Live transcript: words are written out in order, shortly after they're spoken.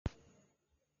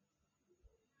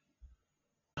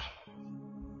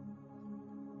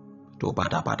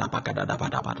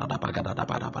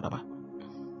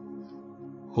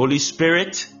Holy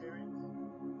Spirit,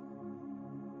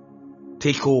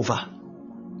 take over.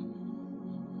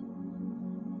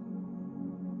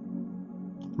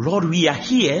 Lord, we are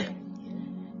here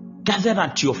gathered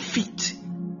at your feet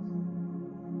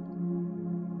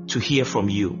to hear from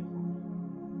you.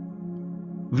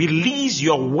 Release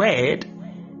your word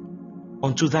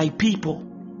unto thy people.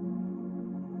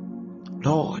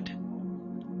 Lord,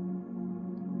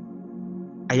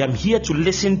 I am here to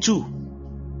listen to.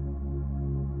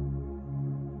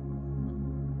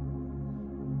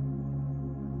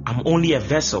 I'm only a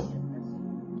vessel.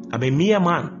 I'm a mere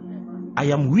man. I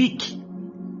am weak.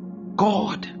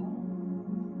 God,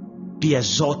 be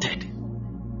exalted.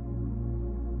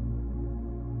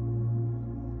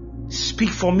 Speak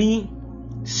for me,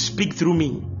 speak through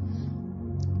me,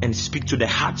 and speak to the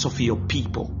hearts of your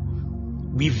people.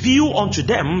 Reveal unto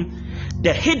them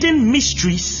the hidden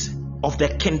mysteries of the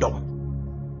kingdom.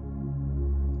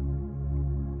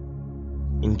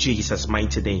 In Jesus'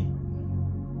 mighty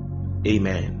name,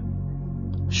 amen.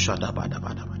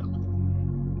 Shadabadabadabada.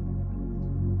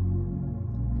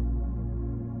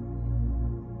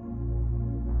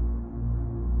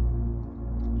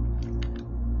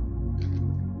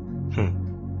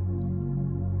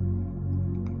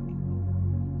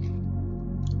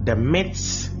 The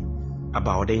myths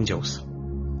about angels.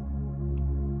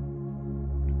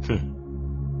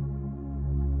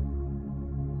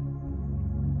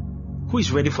 Who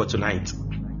is ready for tonight?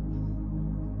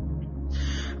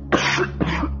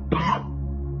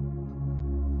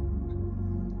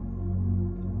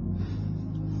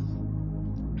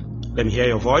 Let me hear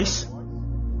your voice.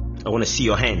 I want to see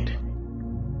your hand.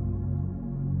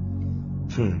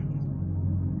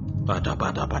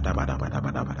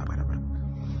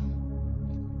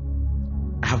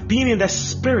 I have been in the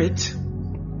spirit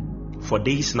for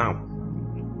days now,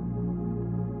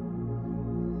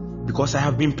 because I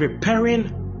have been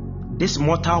preparing this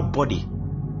mortal body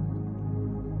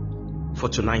for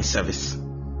tonight's service.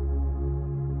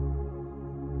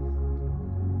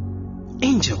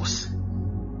 Angels.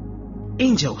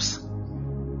 Angels.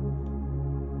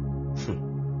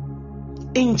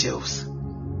 Angels.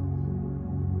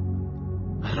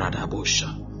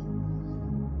 Radabosha.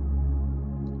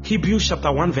 Hebrews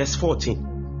chapter 1 verse 14.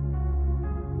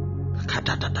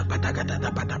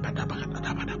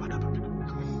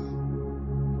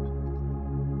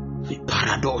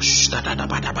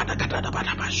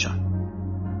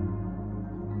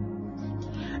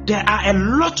 There are a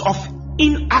lot of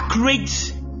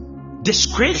inaccurate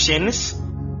descriptions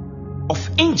of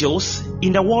angels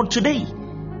in the world today,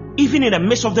 even in the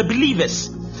midst of the believers.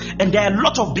 And there are a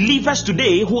lot of believers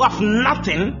today who have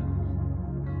nothing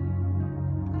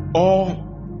or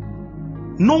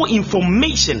no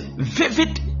information,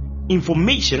 vivid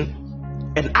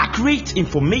information and accurate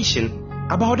information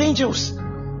about angels.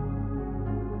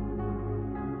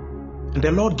 And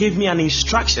the Lord gave me an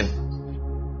instruction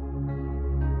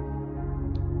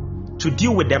to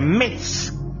deal with the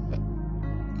myths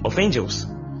of angels.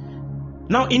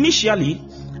 Now, initially,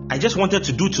 I just wanted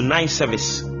to do tonight's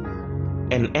service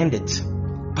and end it.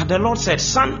 But the Lord said,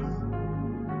 son,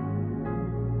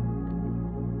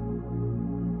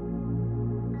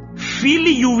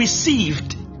 freely you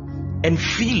received, and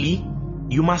freely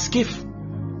you must give.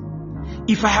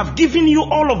 If I have given you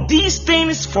all of these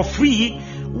things for free,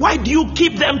 why do you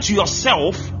keep them to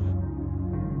yourself?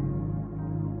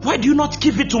 Why do you not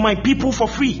give it to my people for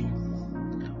free?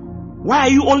 Why are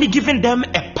you only giving them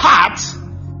a part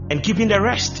and keeping the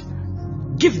rest?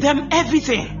 Give them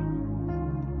everything.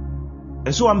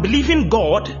 And so I'm believing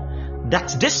God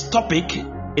that this topic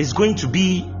is going to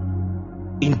be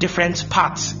in different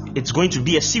parts. It's going to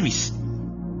be a series.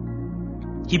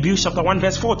 Hebrews chapter 1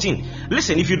 verse 14.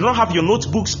 Listen, if you don't have your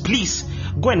notebooks, please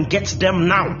go and get them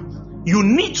now. You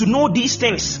need to know these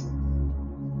things.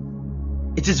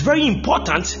 It is very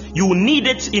important. You will need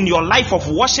it in your life of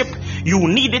worship. You will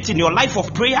need it in your life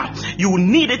of prayer. You will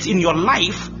need it in your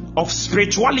life of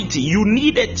spirituality. You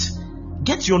need it.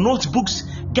 Get your notebooks,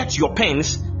 get your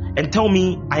pens, and tell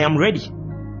me, I am ready.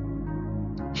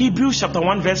 Hebrews chapter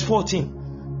 1 verse 14.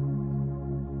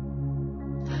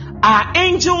 Are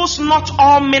angels not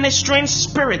all ministering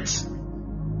spirits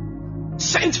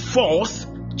sent forth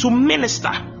to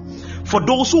minister for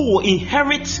those who will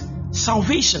inherit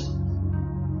salvation?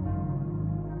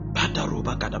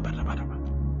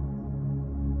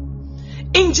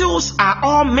 Angels are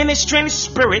all ministering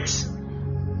spirits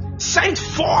sent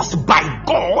forth by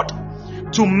God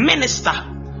to minister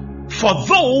for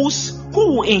those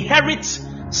who will inherit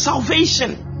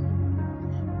salvation.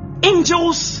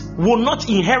 Angels will not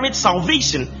inherit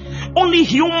salvation. Only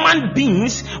human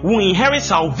beings will inherit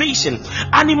salvation.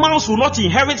 Animals will not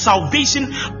inherit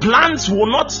salvation. Plants will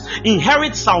not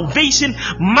inherit salvation.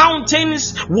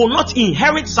 Mountains will not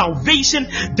inherit salvation.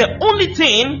 The only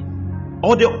thing,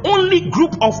 or the only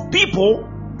group of people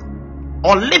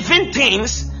or living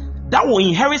things that will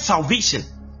inherit salvation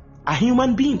are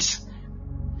human beings.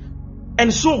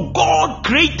 And so God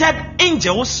created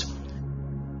angels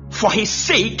for his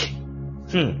sake.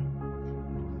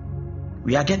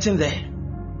 We are getting there.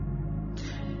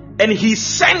 And he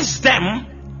sends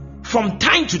them from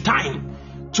time to time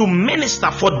to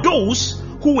minister for those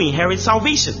who inherit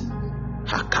salvation.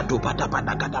 1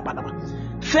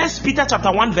 Peter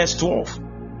chapter 1 verse 12.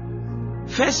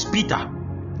 1 Peter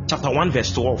chapter 1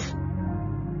 verse 12.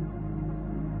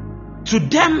 To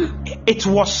them it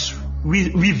was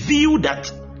revealed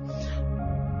that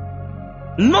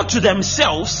not to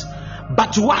themselves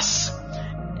but to us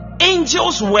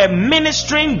angels were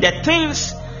ministering the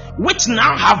things which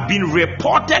now have been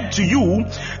reported to you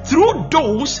through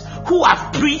those who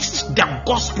have preached the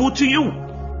gospel to you.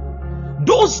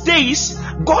 Those days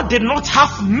God did not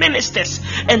have ministers,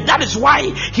 and that is why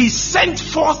he sent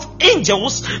forth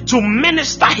angels to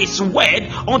minister his word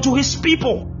unto his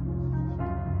people.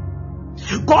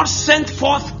 God sent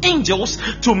forth angels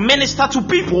to minister to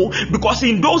people, because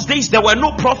in those days there were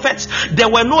no prophets, there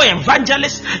were no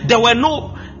evangelists, there were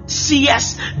no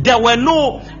seers, there were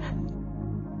no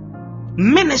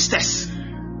ministers.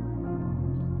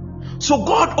 So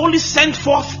God only sent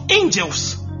forth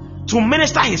angels to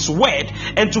minister his word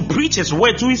and to preach his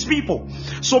word to his people.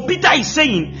 So Peter is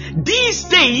saying, these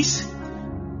days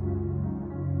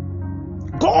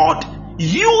God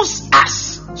uses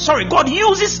us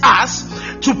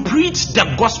to preach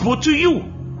the gospel to you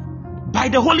by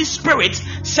the Holy Spirit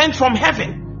sent from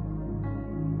heaven.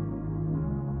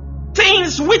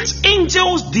 Things which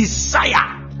angels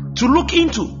desire to look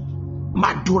into.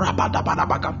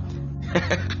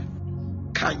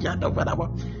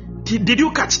 Did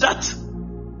you catch that?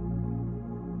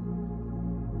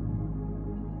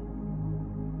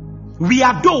 We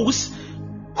are those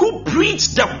who preach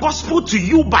the gospel to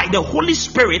you by the Holy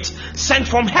Spirit sent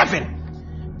from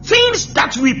heaven. Things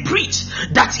that we preach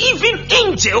that even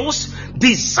angels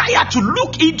desire to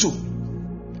look into.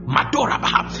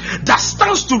 That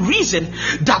stands to reason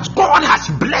that God has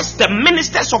blessed the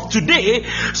ministers of today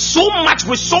so much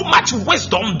with so much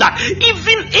wisdom that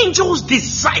even angels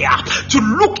desire to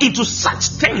look into such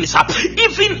things.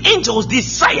 Even angels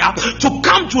desire to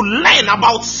come to learn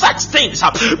about such things,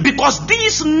 because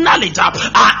these knowledge are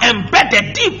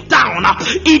embedded deep down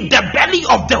in the belly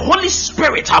of the Holy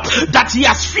Spirit that he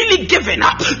has freely given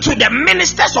to the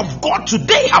ministers of God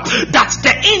today, that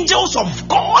the angels of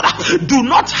God do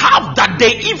not have, that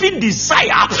they even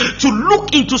desire to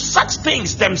look into such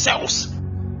things themselves.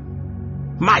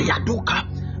 Mayadoka.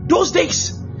 Those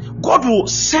days God will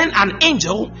send an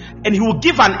angel, and he will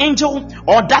give an angel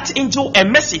or that angel a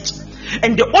message,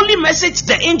 and the only message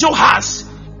the angel has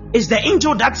is the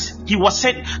angel that he was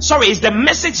sent, is the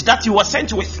message that he was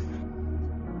sent with.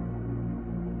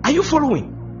 Are you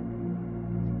following?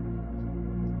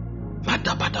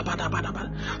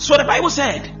 So the Bible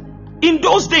said, in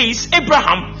those days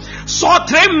Abraham saw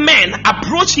 3 men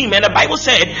approach him, and the Bible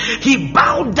said he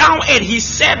bowed down and he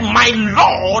said, my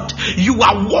Lord, you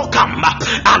are welcome.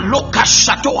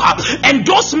 And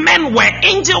those men were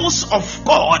angels of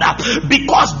God,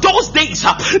 because those days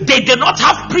they did not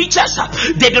have preachers,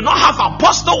 they did not have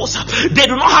apostles, they did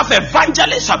not have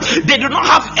evangelists, they did not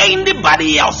have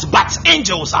anybody else but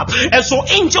angels. And so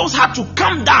angels had to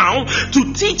come down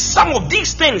to teach some of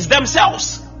these things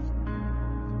themselves.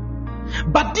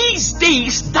 But these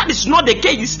days that is not the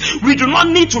case. We do not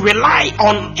need to rely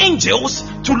on angels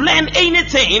to learn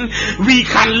anything. We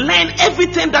can learn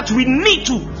everything that we need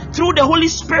to through the Holy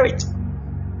Spirit,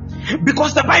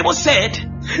 because the Bible said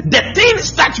the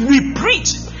things that we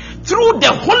preach through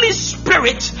the Holy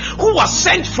Spirit who was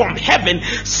sent from heaven,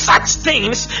 such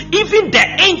things even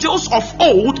the angels of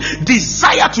old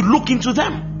desire to look into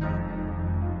them.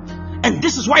 And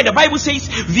this is why the Bible says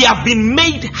we have been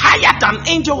made higher than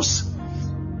angels.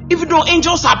 Even though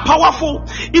angels are powerful,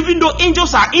 even though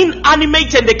angels are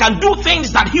inanimate and they can do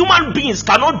things that human beings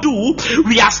cannot do,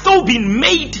 we are still being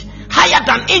made higher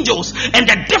than angels. And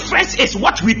the difference is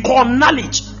what we call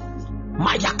knowledge.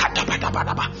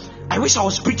 I wish I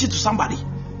was preaching to somebody.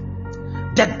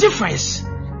 The difference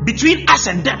between us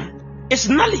and them is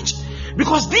knowledge.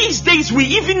 Because these days we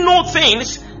even know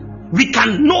things, we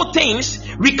can know things,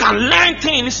 we can learn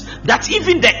things that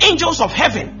even the angels of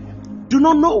heaven do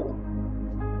not know.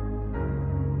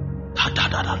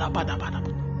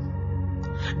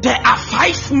 There are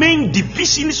 5 main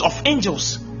divisions of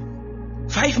angels.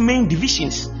 5 main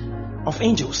divisions of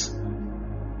angels.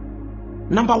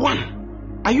 Number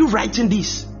 1, are you writing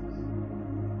this?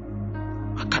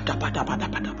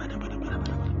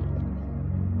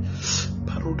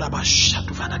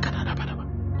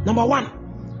 Number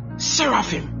 1,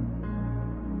 Seraphim.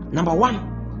 Number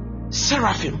 1,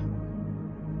 Seraphim.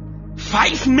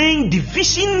 5 main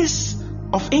divisions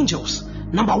of angels.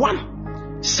 Number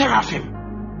 1, Seraphim.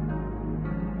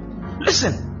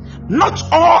 Listen, not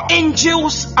all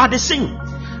angels are the same.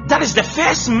 That is the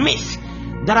first myth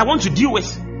that I want to deal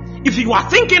with. If you are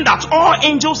thinking that all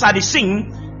angels are the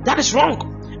same, that is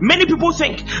wrong. Many people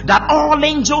think that all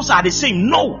angels are the same.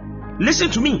 No.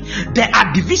 Listen to me. There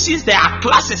are divisions, there are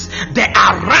classes, there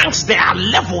are ranks, there are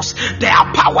levels, there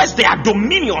are powers, there are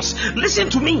dominions. Listen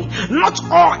to me. Not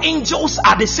all angels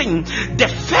are the same. The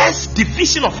first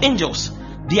division of angels,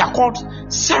 they are called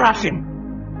Seraphim.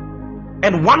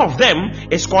 And one of them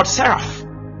is called Seraph.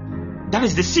 That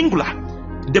is the singular.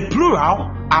 The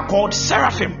plural are called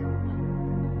Seraphim.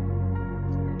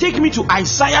 Take me to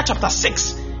Isaiah chapter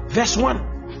 6 verse 1.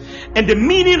 And the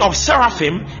meaning of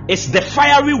Seraphim is the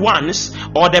fiery ones,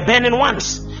 or the burning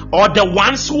ones, or the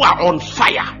ones who are on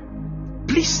fire.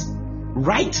 Please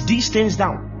write these things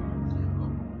down.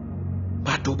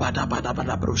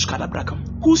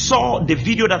 Who saw the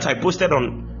video that I posted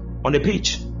on the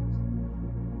page?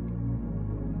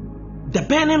 The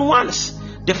burning ones,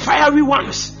 the fiery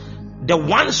ones, the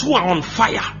ones who are on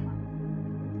fire.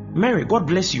 Mary, God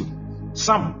bless you.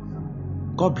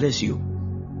 Sam, God bless you.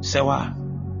 Sewa.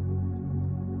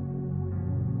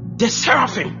 The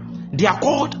Seraphim, they are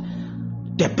called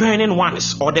the burning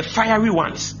ones, or the fiery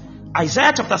ones.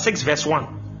 Isaiah chapter 6 verse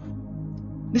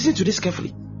 1. Listen to this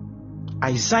carefully.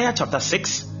 Isaiah chapter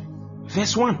 6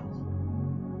 verse 1.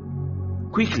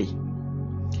 Quickly.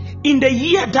 In the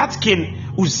year that King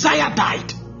Uzziah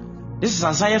died. This is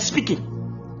Isaiah speaking.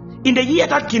 In the year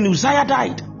that King Uzziah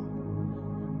died,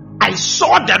 I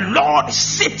saw the Lord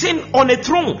sitting on a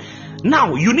throne.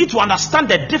 Now you need to understand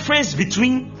the difference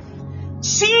between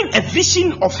seeing a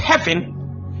vision of heaven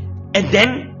and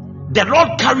then the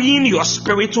Lord carrying your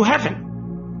spirit to heaven.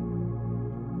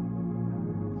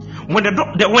 When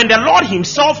the Lord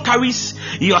himself carries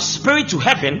your spirit to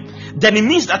heaven, then it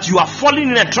means that you are falling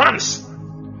in a trance.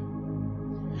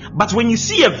 But when you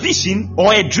see a vision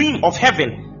or a dream of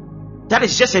heaven, that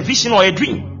is just a vision or a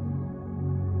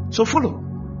dream. So follow.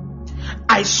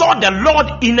 I saw the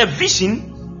Lord in a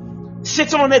vision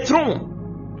sitting on a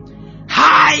throne,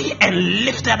 high and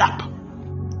lifted up.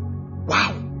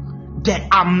 Wow. There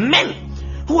are men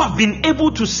who have been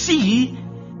able to see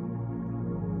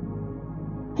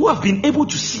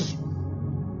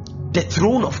the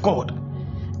throne of God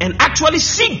and actually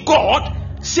see God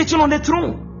sitting on the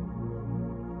throne,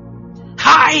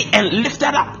 high and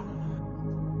lifted up.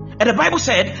 And the Bible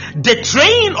said the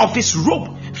train of his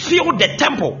robe filled the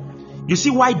temple. You see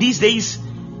why these days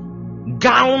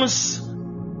gowns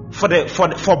for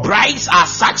brides are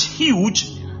such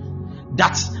huge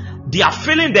that they are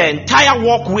filling the entire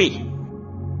walkway,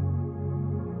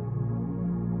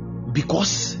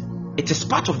 because it is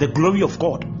part of the glory of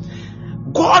God.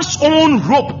 God's own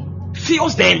robe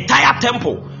fills the entire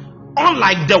temple.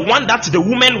 Unlike the one that the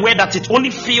women wear, that it only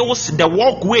fills the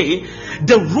walkway,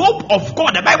 the robe of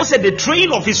God, the Bible said the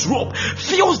train of his robe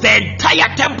fills the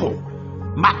entire temple.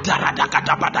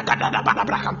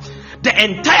 The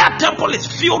entire temple is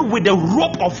filled with the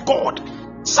robe of God.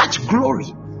 Such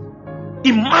glory.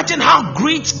 Imagine how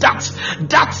great that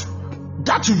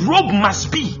robe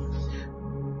must be.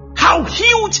 How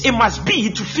huge it must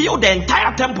be to fill the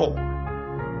entire temple.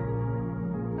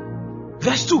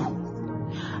 Verse 2.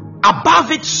 Above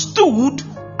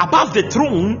the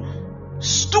throne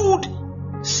stood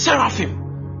seraphim.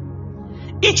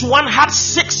 Each one had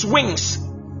 6 wings.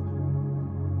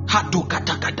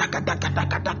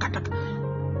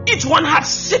 Each one had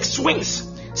 6 wings.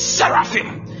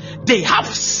 Seraphim, they have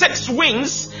 6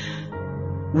 wings.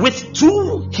 With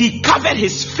 2 he covered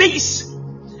his face,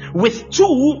 with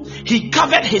 2 he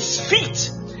covered his feet,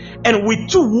 and with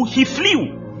 2 he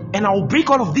flew. And I will break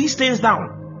all of these things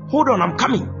down. Hold on, I'm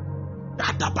coming.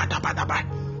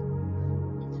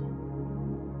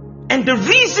 And the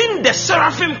reason the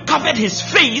seraphim covered his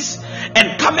face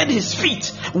and covered his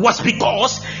feet was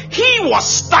because he was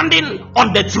standing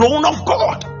on the throne of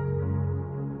God.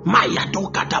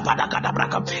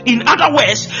 In other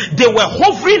words, they were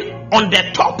hovering on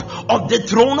the top of the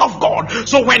throne of God.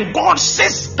 So when God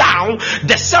sits down,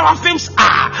 the seraphims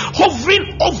are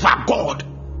hovering over God.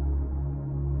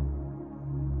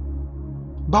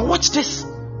 But watch this.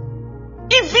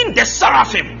 Even the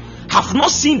seraphim have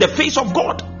not seen the face of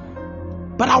God.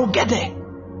 But I will get there.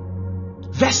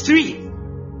 Verse 3.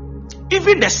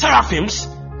 Even the seraphim,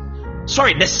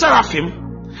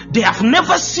 they have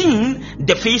never seen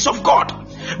the face of God.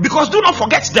 Because do not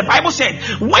forget, the Bible said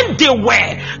when they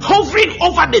were hovering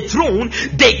over the throne,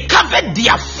 they covered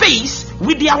their face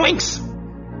with their wings.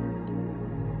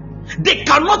 They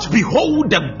cannot behold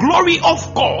the glory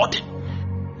of God,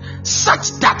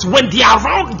 such that when they are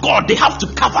around God, they have to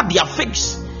cover their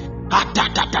face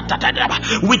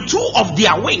with two of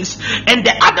their wings, and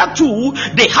the other two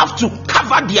they have to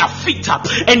cover their feet up,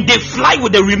 and they fly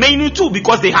with the remaining two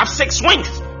because they have 6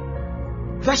 wings.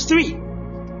 Verse 3.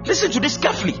 Listen to this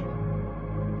carefully.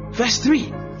 Verse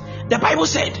 3. The Bible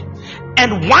said,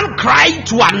 and one cried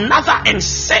to another and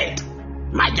said,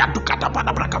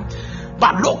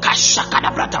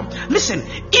 listen,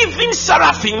 even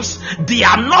seraphims, they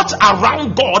are not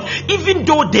around God, even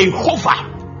though they hover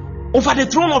over the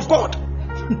throne of God.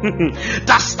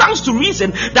 That stands to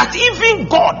reason that even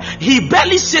God, he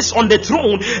barely sits on the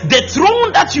throne. The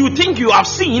throne that you think you have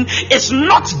seen is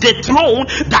not the throne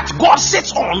that God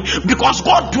sits on, because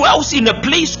God dwells in a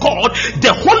place called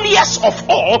the holiest of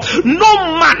all.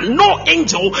 No man, no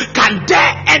angel can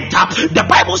dare enter. The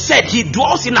Bible said he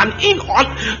dwells in an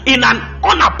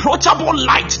unapproachable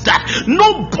light that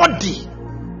nobody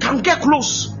can get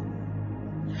close.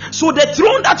 So the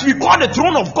throne that we call the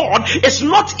throne of God is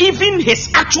not even his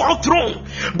actual throne,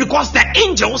 because the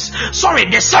angels,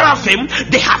 the seraphim,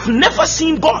 they have never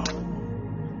seen God.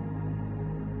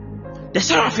 The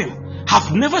seraphim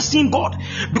have never seen God,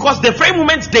 because the very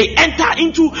moment they enter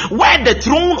into where the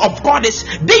throne of God is,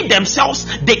 they themselves,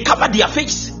 they cover their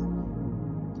face.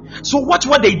 So watch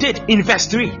what they did in verse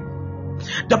 3.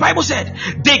 The Bible said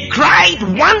they cried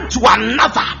one to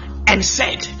another and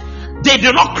said, they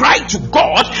did not cry to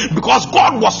God because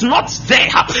God was not there.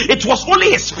 It was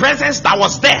only his presence that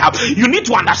was there. You need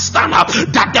to understand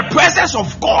that the presence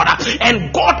of God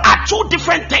and God are two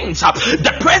different things.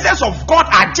 The presence of God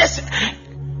are just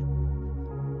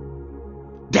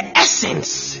the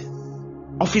essence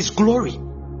of his glory.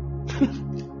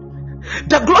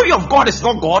 The glory of God is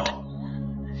not God.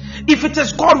 If it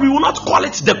is God, we will not call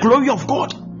it the glory of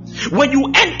God. When you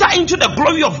enter into the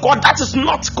glory of God, that is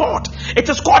not God. It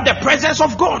is called the presence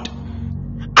of God.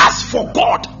 As for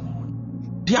God,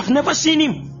 they have never seen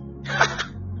him.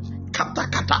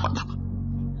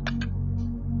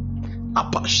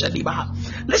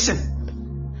 Listen.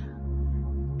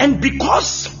 And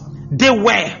because they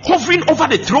were hovering over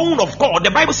the throne of God,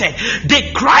 the Bible said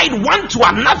they cried one to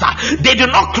another. They did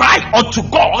not cry unto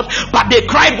God, but they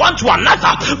cried one to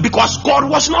another because God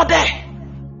was not there.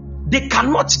 They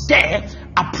cannot dare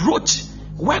approach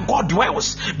where God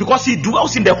dwells, because he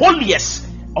dwells in the holiest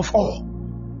of all.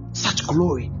 Such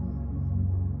glory.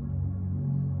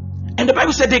 And the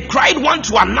Bible said they cried one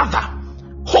to another,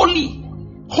 holy,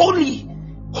 holy,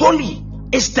 holy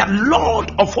is the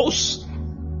Lord of hosts.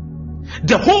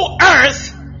 The whole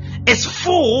earth is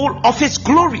full of his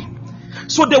glory.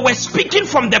 So they were speaking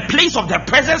from the place of the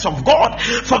presence of God,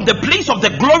 from the place of the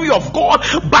glory of God,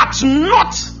 but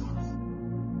not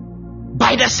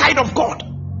by the side of God.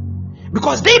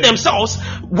 Because they themselves,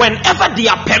 whenever they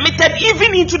are permitted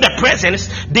even into the presence,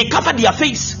 they cover their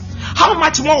face. How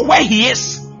much more where he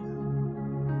is?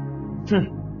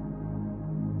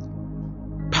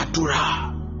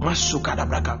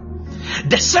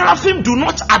 The seraphim do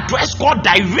not address God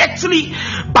directly,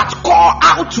 but call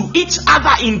out to each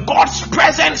other in God's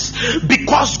presence,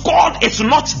 because God is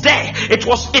not there.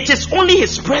 It is only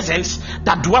his presence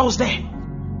that dwells there.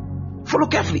 Follow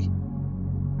carefully.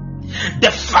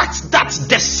 The fact that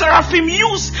the seraphim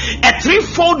use a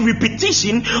threefold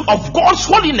repetition of God's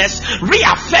holiness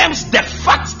reaffirms the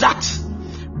fact that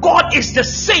God is the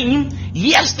same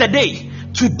yesterday,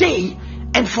 today,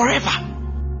 and forever.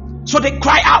 So they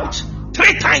cry out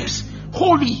 3 times,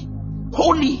 holy,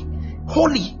 holy,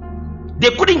 holy.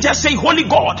 They couldn't just say holy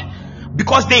God,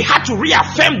 because they had to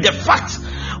reaffirm the fact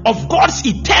of God's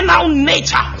eternal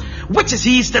nature, which is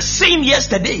he is the same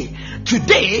yesterday,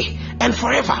 today, and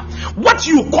forever. What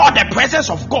you call the presence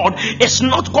of God is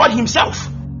not God himself.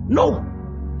 No,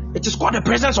 it is called the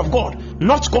presence of God,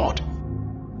 not God.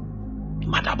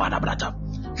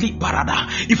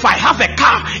 If I have a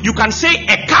car, you can say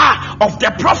a car of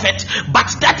the prophet,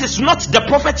 but that is not the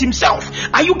prophet himself.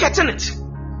 Are you getting it?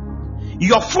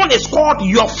 Your phone is called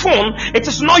your phone. It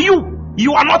is not you.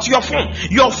 You are not your phone.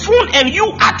 Your phone and you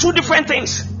are two different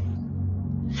things.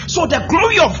 So the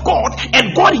glory of God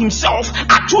and God himself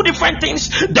are two different things.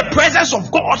 The presence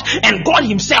of God and God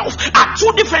himself are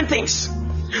two different things.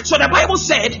 So the Bible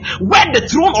said, where the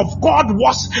throne of God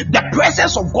was, the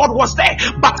presence of God was there.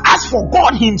 But as for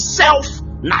God himself,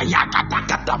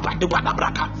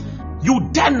 you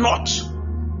dare not.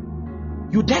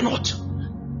 You dare not.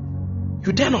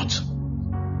 You dare not.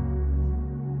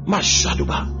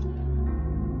 Mashaduba.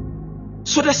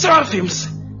 So the seraphims,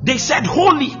 they said,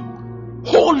 holy,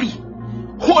 holy,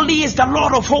 holy is the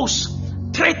Lord of hosts,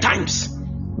 3 times.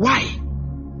 Why?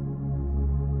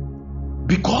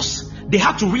 Because they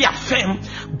had to reaffirm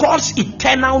God's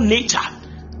eternal nature,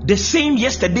 the same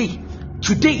yesterday,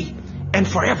 today, and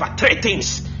forever. 3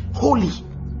 things. Holy,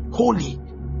 holy,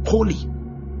 holy.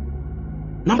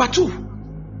 Number 2,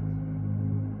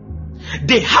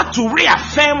 they had to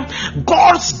reaffirm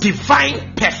God's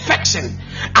divine perfection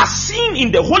as seen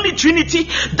in the Holy Trinity,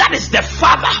 that is the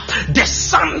Father, the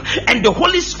Son, and the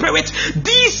Holy Spirit.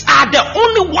 These are the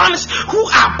only ones who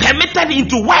are permitted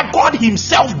into where God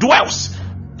himself dwells.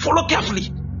 Follow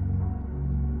carefully.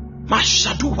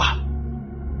 Mashaduba,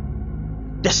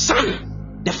 the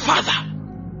Son, the Father,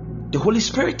 the Holy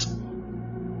Spirit.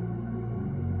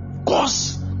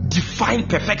 God's divine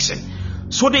perfection.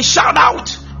 So they shout out,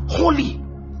 holy,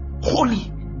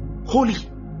 holy, holy.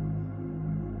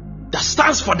 That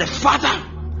stands for the Father,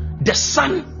 the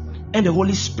Son, and the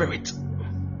Holy Spirit.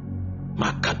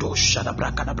 Makado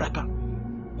shadabraka.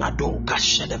 Madoka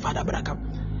shadavadabraka.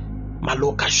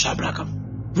 Maloka shabraka.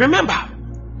 Remember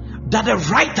that the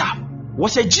writer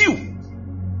was a Jew.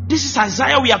 This is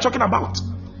Isaiah we are talking about.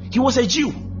 He was a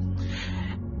Jew.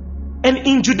 And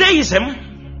in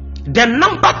Judaism, the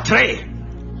number 3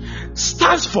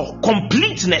 stands for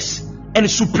completeness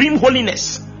and supreme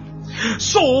holiness.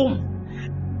 So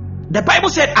the Bible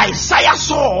said Isaiah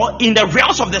saw in the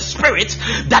realms of the spirit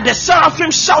that the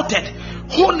seraphim shouted,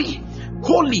 holy,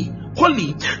 holy,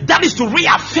 holy. That is to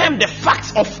reaffirm the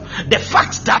fact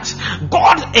that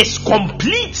God is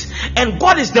complete and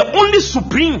God is the only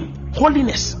supreme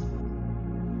holiness.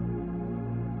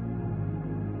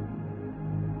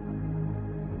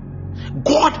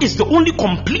 God is the only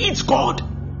complete God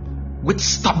with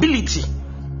stability.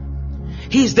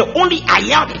 He is the only I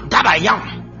am that I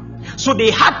am. So they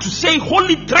had to say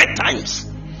holy 3 times.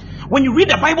 When you read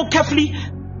the Bible carefully,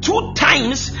 2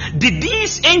 times did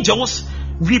these angels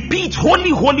repeat holy,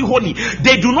 holy, holy.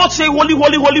 They do not say holy,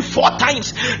 holy, holy 4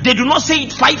 times. They do not say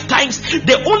it 5 times.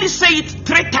 They only say it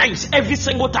 3 times every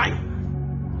single time.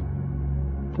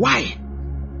 Why?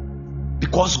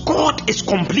 Because God is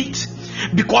complete,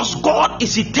 because God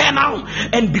is eternal,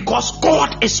 and because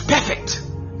God is perfect.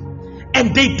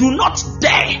 And they do not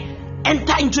dare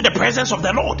enter into the presence of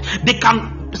the Lord. They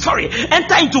can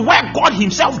enter into where God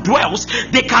himself dwells.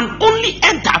 They can only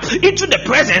enter into the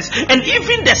presence. And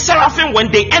even the seraphim,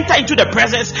 when they enter into the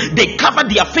presence, they cover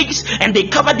their face and they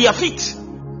cover their feet.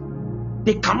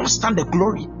 They cannot stand the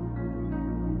glory.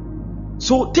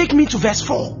 So take me to verse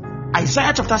 4.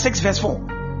 Isaiah chapter 6 verse 4.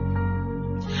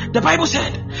 The Bible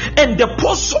said, and the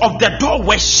posts of the door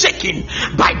were shaken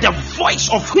by the voice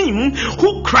of him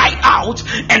who cried out,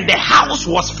 and the house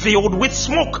was filled with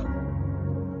smoke.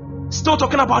 Still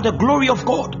talking about the glory of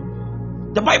God.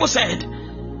 The Bible said,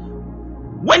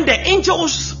 when the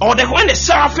angels when the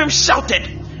seraphim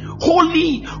shouted,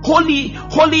 holy, holy,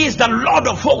 holy is the Lord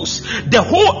of hosts, the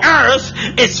whole earth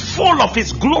is full of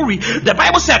his glory. The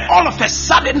Bible said all of a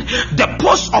sudden the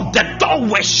posts of the door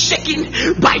were shaken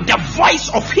by the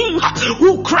voice of him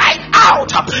who cried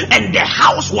out, and the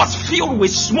house was filled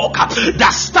with smoke.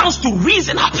 That stands to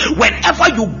reason whenever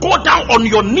you go down on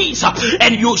your knees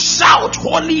and you shout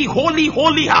holy, holy,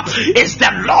 holy is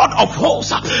the Lord of hosts,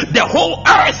 the whole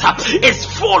earth is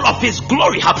full of his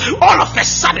glory. All of a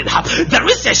sudden there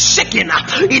is a shaking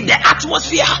in the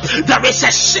atmosphere. There is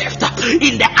a shift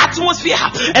in the atmosphere,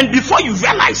 and before you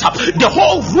realize the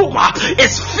whole room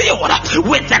is filled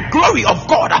with the glory of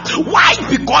God. Why?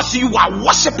 Because you are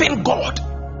worshiping God.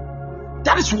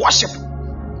 That is worship.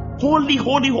 Holy,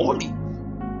 holy, holy.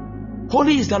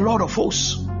 Holy is the Lord of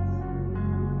hosts.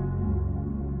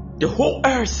 The whole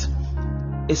earth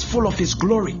is full of his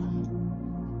glory.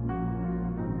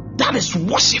 That is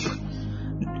worship.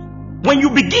 When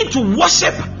you begin to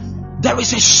worship, there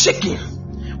is a shaking.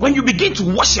 When you begin to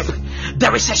worship,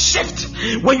 there is a shift.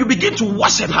 When you begin to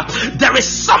worship, there is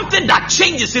something that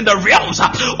changes in the realms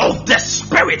of the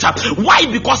spirit. Why?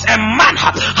 Because a man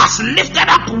has lifted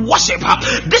up worship.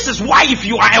 This is why if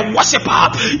you are a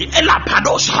worshiper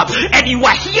and you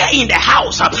are here in the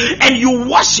house and you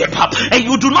worship and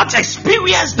you do not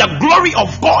experience the glory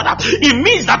of God, it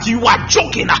means that you are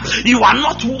joking. You are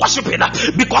not worshiping,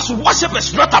 because worship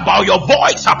is not about your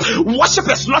voice. Worship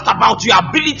is not about your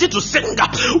ability to sing.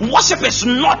 Worship is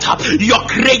not your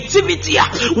creativity.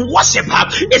 Worship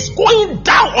is going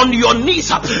down on your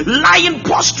knees, lying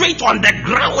prostrate on the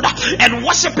ground and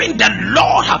worshiping the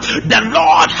Lord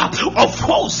of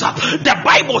hosts. The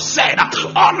Bible said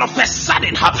all of a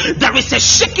sudden there is a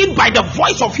shaking by the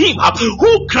voice of him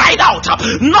who cried out,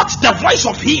 not the voice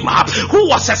of him who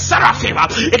was a seraphim.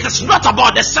 It is not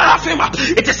about the seraphim,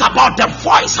 it is about the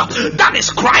voice that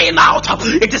is crying out.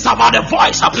 It is about the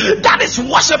voice that is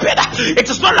worshiping. It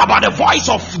is not about the voice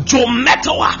of Joe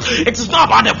Metal. It is not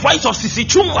about the voice of Sisi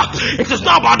Chunga. It is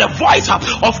not about the voice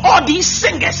of all these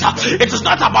singers. It is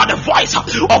not about the voice of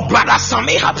Brother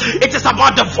Sameh. It is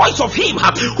about the voice of him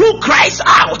who cries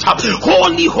out,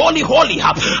 holy, holy, holy.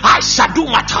 I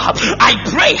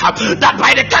pray that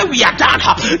by the time we are done,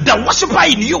 the worshiper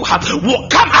in you will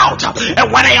come out.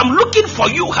 And when I am looking for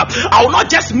you, I will not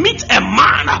just meet a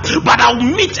man, but I will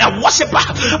meet a worshiper.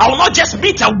 I will not just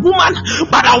meet a woman,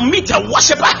 but I will meet a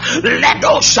worshiper.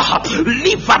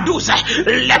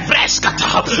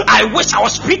 I wish I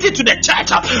was speaking to the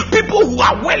church, people who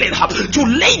are willing to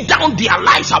lay down their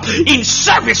lives in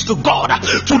service to God,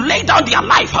 to lay down their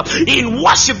life in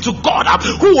worship to God,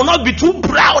 who will not be too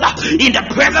proud in the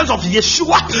presence of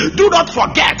Yeshua. Do not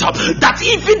forget that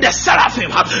even the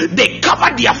seraphim, they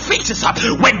cover their faces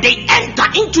when they enter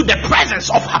into the presence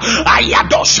of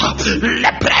Ayadosha.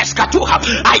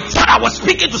 I thought I was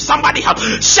speaking to somebody.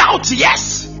 Shout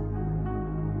yes.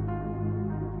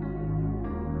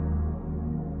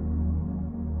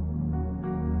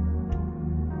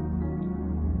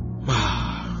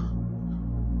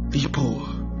 People,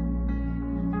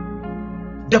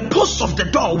 the posts of the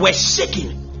door were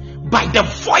shaken by the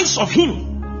voice of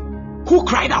him who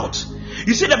cried out.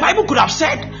 You see, the Bible could have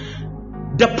said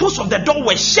the posts of the door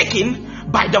were shaken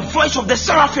by the voice of the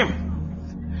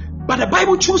seraphim, but the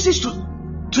Bible chooses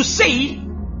to say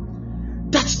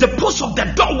that the posts of the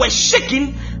door were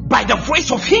shaken by the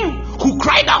voice of him who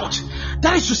cried out.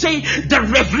 That is to say, the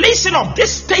revelation of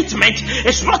this statement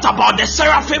is not about the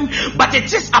seraphim, but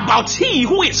it is about he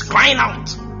who is crying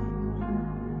out.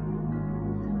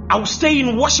 I will stay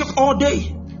in worship all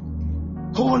day.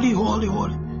 Holy, holy,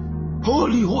 holy.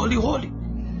 Holy, holy, holy.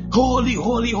 Holy,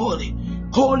 holy, holy.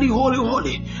 Holy, holy,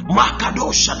 holy.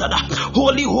 Makadosha dada.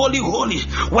 Holy, holy, holy.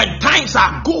 When times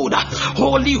are good,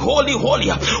 holy, holy, holy.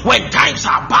 When times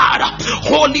are bad,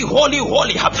 holy, holy,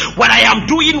 holy. When I am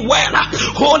doing well,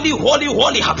 holy, holy,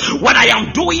 holy. When I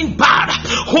am doing bad,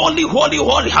 holy, holy,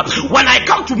 holy. When I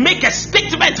come to make a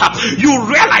statement, you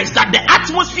realize that the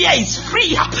atmosphere is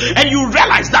free, and you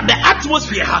realize that the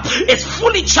atmosphere is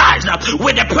fully charged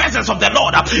with the presence of the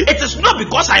Lord. It is not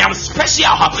because I am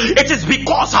special, it is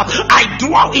because I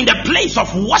dwell in the place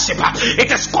of worship.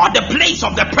 It is called the place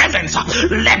of the presence.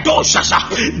 Ledoshasha,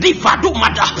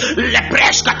 Difadumada,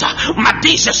 Lepreskata,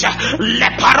 Madishasha,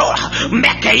 Leparola,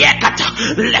 Mekeyekata,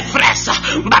 Lefresa,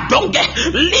 Madonge,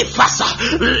 Lifasa,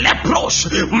 Leprosh,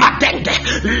 Madenge,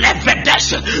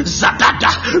 Levedesh,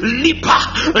 Zadada, Lipa,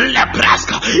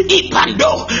 Lepraska,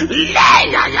 Ipando,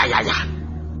 Leya,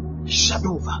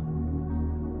 Shadova.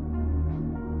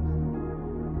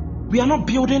 We are not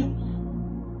building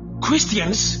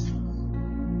Christians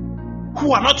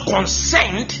who are not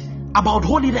concerned about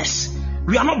holiness.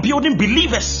 We are not building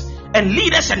believers and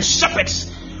leaders and shepherds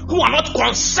who are not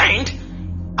concerned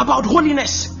about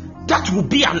holiness. That will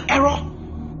be an error.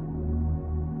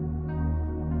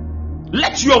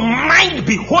 Let your mind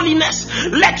be holiness.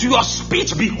 Let your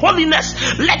speech be holiness.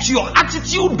 Let your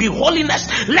attitude be holiness.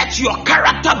 Let your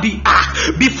character be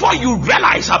before you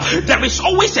realize there is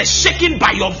always a shaking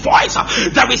by your voice.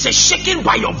 There is a shaking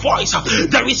by your voice.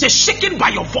 There is a shaking by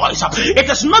your voice. It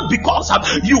is not because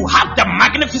you have the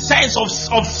magnificence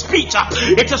of speech.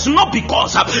 It is not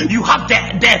because you have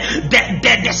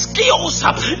the skills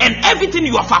and everything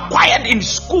you have acquired in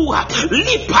school.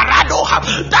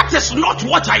 That is not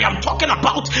what I am talking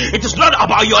about. It is not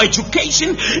about your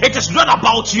education. It is not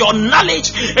about your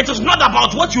knowledge. It is not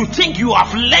about what you think you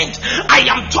have learned. I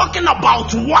am talking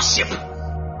about worship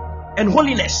and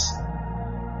holiness.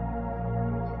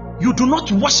 You do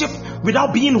not worship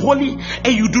without being holy,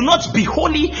 and you do not be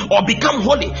holy or become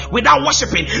holy without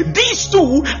worshiping. These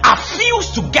two are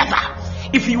fused together.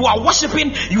 If you are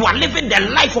worshiping, you are living the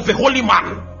life of a holy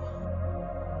man.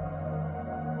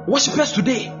 Worshippers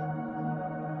today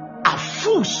are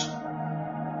fools.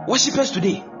 Worshippers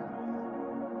today,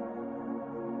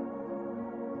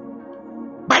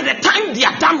 by the time they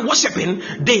are done worshiping,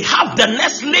 they have the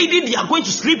next lady they are going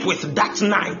to sleep with that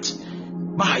night.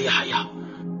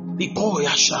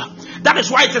 That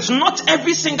is why it is not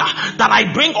every singer that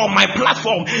I bring on my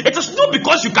platform. It is not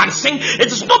because you can sing.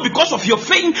 It is not because of your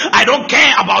fame. I don't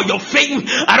care about your fame.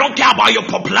 I don't care about your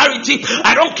popularity.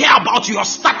 I don't care about your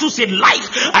status in life.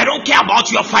 I don't care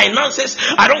about your finances.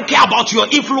 I don't care about your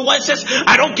influences.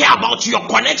 I don't care about your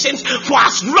connections. For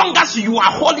as long as you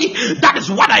are holy, that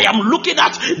is what I am looking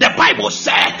at. The Bible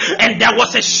said, and there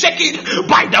was a shaking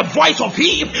by the voice of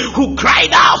him who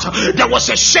cried out. There was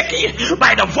a shaking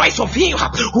by the voice of him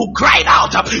who cried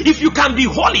out. If you can be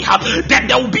holy, then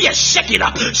there will be a shaking.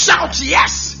 Shout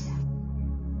yes.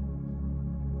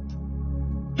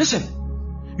 Listen,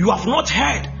 you have not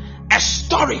heard a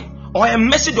story or a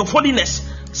message of holiness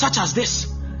such as this.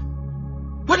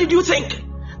 What did you think?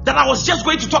 That I was just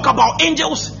going to talk about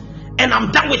angels and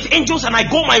I'm done with angels and I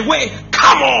go my way?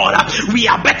 Come on, we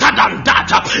are better than that.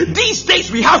 These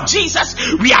days we have Jesus.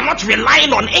 We are not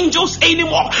relying on angels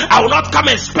anymore. I will not come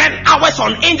and spend hours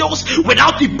on angels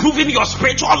without improving your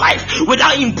spiritual life,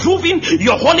 without improving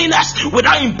your holiness,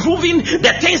 without improving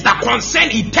the things that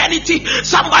concern eternity.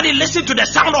 Somebody listen to the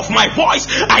sound of my voice.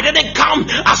 I didn't come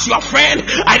as your friend.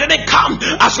 I didn't come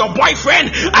as your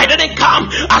boyfriend. I didn't come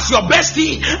as your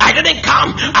bestie. I didn't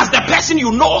come as the person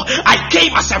you know. I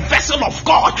came as a vessel of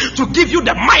God to give you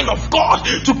the mind of God,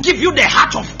 to give you the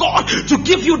heart of God, to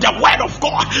give you the word of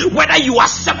God. Whether you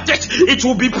accept it, it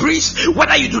will be preached.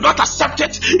 Whether you do not accept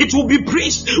it, it will be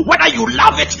preached. Whether you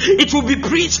love it, it will be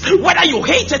preached. Whether you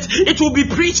hate it, it will be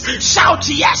preached. Shout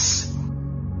yes.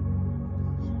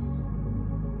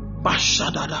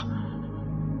 Bashadada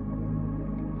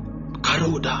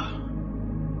Karoda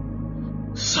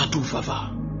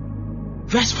Saduvava.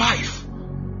 Verse 5.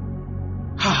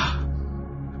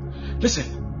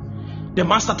 Listen, the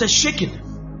man started shaking.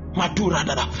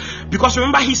 Because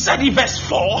remember, he said in verse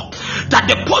 4 that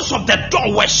the posts of the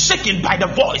door were shaken by the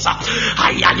voice.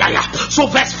 So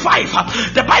verse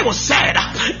 5, the Bible said,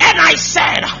 and I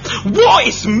said, woe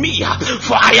is me,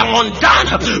 for I am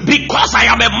undone, because I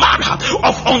am a man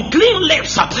of unclean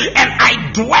lips, and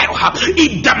I dwell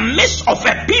in the midst of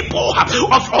a people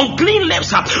of unclean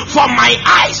lips, for my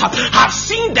eyes have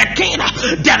seen the King,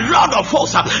 the Lord of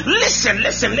hosts. Listen.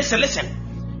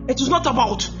 It is not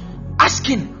about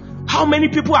asking how many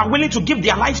people are willing to give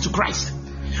their lives to Christ.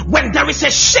 When there is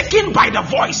a shaking by the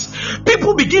voice,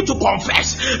 people begin to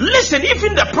confess. Listen,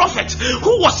 even the prophet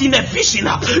who was in a vision,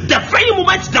 the very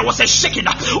moment there was a shaking,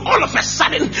 all of a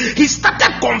sudden he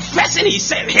started confessing his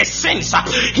sins.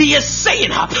 He is saying,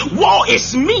 woe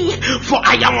is me, for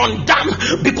I am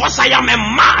undone, because I am a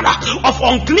man of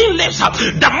unclean lips.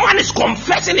 The man is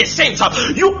confessing his sins.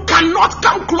 You cannot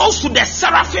come close to the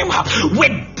seraphim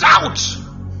without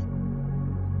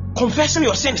confessing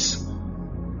your sins.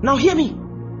 Now hear me.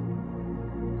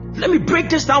 Let me break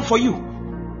this down for you.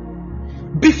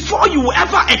 Before you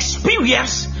ever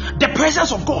experience the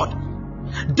presence of God,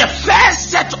 the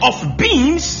first set of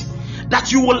beings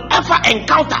that you will ever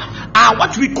encounter are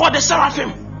what we call the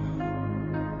seraphim.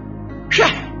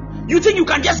 You think you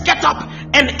can just get up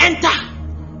and enter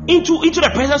into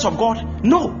the presence of God?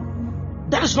 No,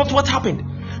 that is not what happened.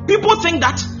 People think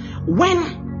that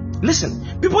when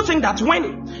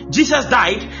Jesus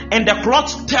died and the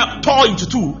cloth tore into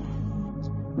two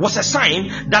was a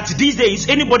sign that these days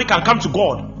anybody can come to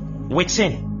God with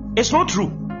sin. It's not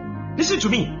true. Listen to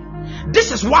me.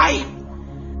 This is why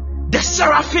the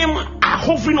seraphim are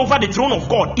hovering over the throne of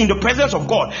God in the presence of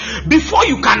God. Before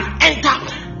you can enter,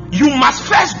 you must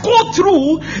first go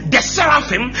through the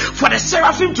seraphim, for the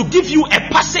seraphim to give you a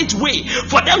passageway,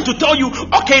 for them to tell you,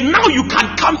 okay, now you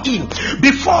can come in.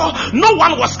 Before, no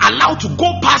one was allowed to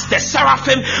go past the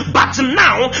seraphim, but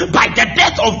now, by the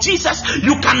death of Jesus,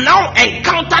 you can now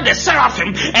encounter the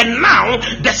seraphim, and now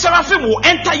the seraphim will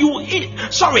enter you in,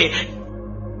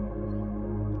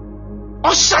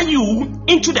 usher you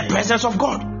into the presence of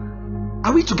God.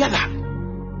 Are we together?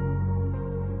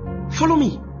 Follow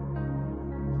me.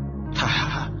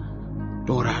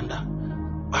 Doranda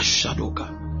Ashadoka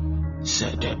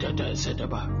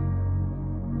Sedeba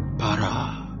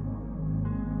Para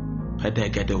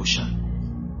Hedegedosha.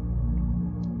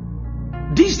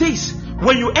 These days,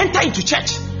 when you enter into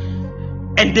church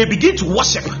and they begin to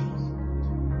worship,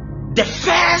 the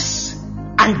first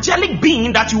angelic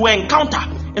being that you will encounter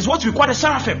is what we call the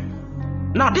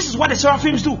seraphim. Now, this is what the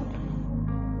seraphims do.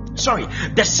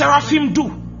 The seraphim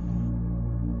do.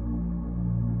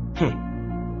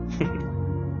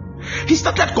 He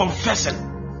started confessing.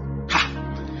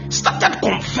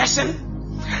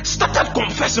 started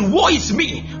confessing, woe is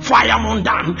me, for I am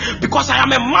undone, because I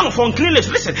am a man of unclean lips.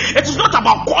 Listen, it is not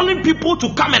about calling people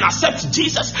to come and accept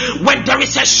Jesus. When there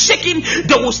is a shaking,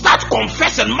 they will start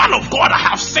confessing, man of God, I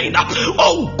have sinned.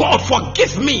 Oh God,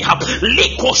 forgive me.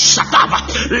 Liko Shatava,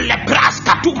 Lebras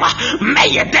Kaduma,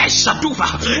 Meyede Shatuva,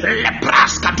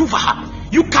 Lebras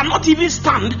Kaduva. You cannot even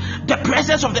stand the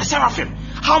presence of the seraphim.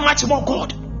 How much more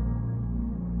God?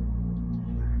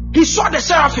 He saw the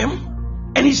seraphim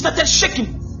and he started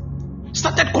shaking,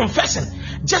 started confessing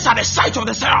just at the sight of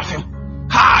the seraphim.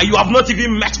 You have not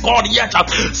even met God yet.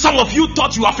 Some of you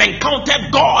thought you have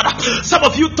encountered God. Some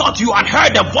of you thought you had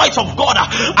heard the voice of God.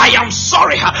 I am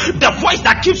sorry. The voice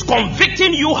that keeps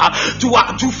convicting you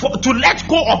to let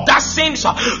go of that sin,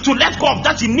 to let go of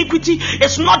that iniquity,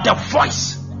 is not the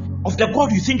voice of the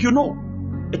God you think you know.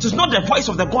 It is not the voice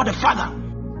of the God the Father.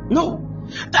 No.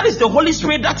 That is the Holy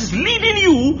Spirit that is leading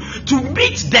you to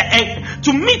meet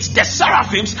the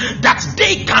seraphims, that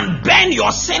they can burn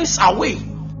your sins away.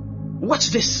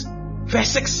 Watch this, verse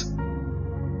 6.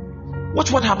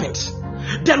 Watch what happens.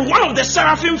 Then one of the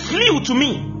seraphim flew to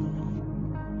me.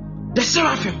 The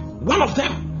seraphim, one of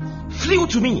them, flew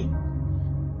to me,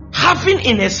 having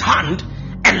in his hand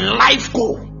a live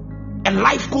coal,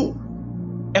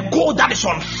 a coal that is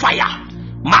on fire.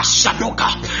 Mashadoka,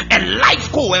 a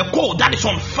live coal, a coal that is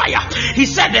on fire. He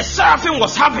said the seraphim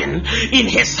was having in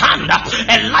his hand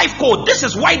a live coal. This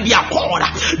is why they are called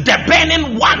the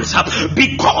burning ones,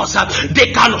 because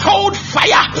they can hold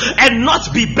fire and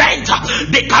not be burnt.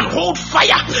 They can hold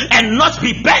fire and not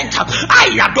be burnt.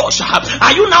 Ayadosha,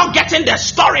 are you now getting the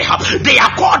story? They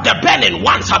are called the burning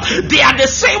ones. They are the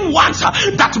same ones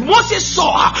that Moses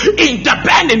saw in the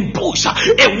burning bush.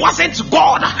 It wasn't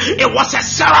God, it was a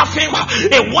seraphim.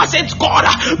 It wasn't God,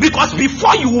 because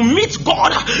before you meet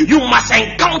God, you must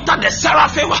encounter the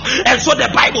seraphim. And so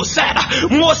the Bible said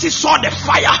Moses saw the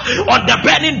fire on the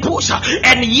burning bush,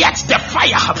 and yet the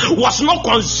fire was not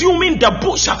consuming the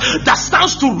bush. That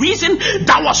stands to reason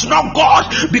that was not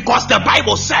God, because the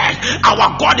Bible said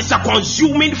our God is a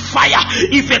consuming fire.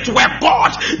 If it were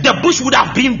God, the bush would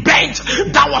have been burnt.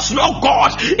 That was not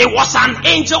God, it was an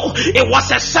angel, it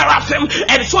was a seraphim.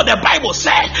 And so the Bible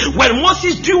said when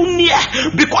Moses drew near,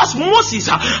 because Moses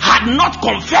had not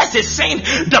confessed his sin,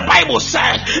 the Bible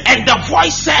said, and the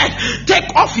voice said,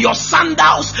 take off your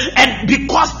sandals, and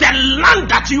because the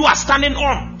land that you are standing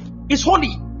on is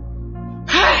holy.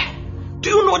 Hey, do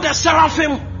you know the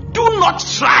seraphim do not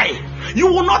try? You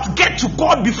will not get to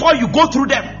God before you go through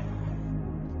them.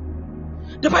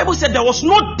 The Bible said there was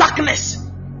no darkness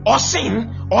or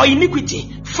sin or iniquity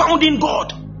found in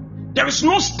God. There is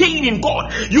no stain in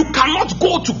God. You cannot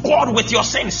go to God with your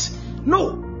sins.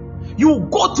 No, you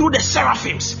go through the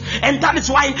seraphims, and that is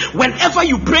why whenever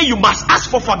you pray, you must ask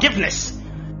for forgiveness.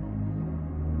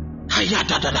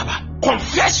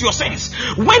 Confess your sins.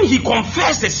 When he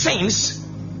confessed the sins,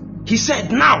 he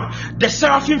said, now the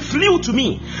seraphim flew to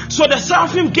me. So the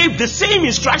seraphim gave the same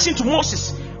instruction to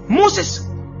Moses. Moses,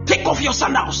 take off your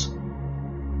sandals.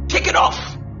 Take it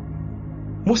off.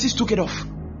 Moses took it off.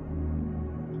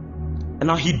 And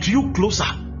now he drew closer.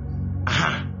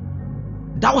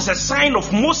 That was a sign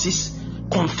of Moses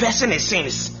confessing his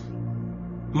sins.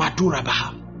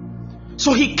 Madurabaha.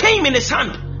 So he came in his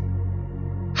hand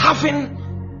having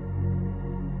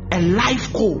a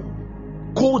live coal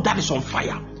that is on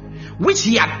fire, which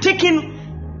he had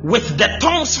taken with the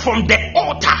tongues from the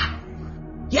altar.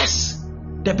 Yes,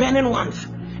 the burning ones.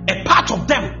 A part of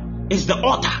them is the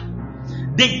altar.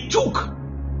 They took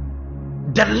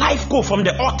the live coal from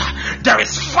the altar. There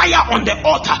is fire on the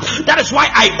altar. That is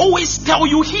why I always tell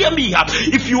you, hear me,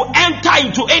 if you enter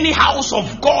into any house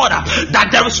of God that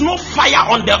there is no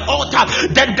fire on the altar,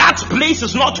 then that place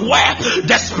is not where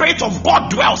the Spirit of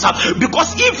God dwells.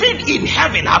 Because even in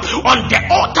heaven, on the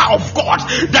altar of God,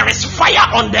 there is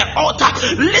fire on the altar.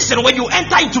 Listen, when you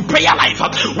enter into prayer life,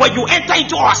 when you enter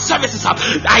into our services,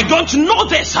 I don't know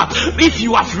this if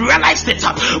you have realized it,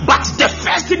 but the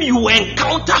first thing you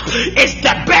encounter is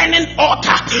the burning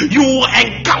altar. You will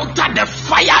encounter the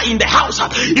fire in the house.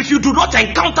 If you do not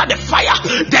encounter the fire,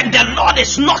 then the Lord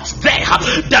is not there.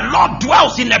 The Lord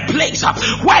dwells in a place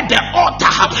where the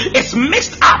altar is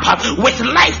mixed up with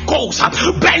live coals,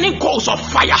 burning coals of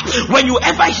fire. When you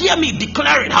ever hear me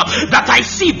declaring that I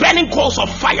see burning coals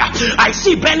of fire, I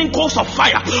see burning coals of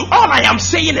fire, all I am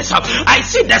saying is I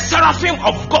see the Seraphim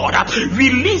of God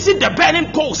releasing the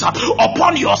burning coals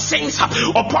upon your sins,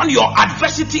 upon your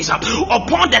adversities,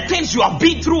 upon the things you have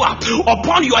been through,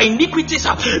 upon your iniquities,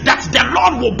 that the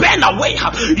Lord will burn away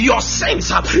your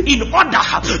sins in order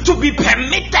to be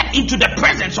permitted into the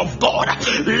presence of God.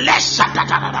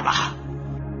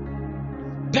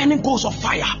 burning coals of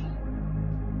fire.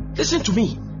 Listen to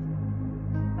me.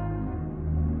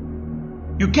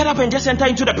 You get up and just enter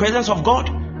into the presence of God.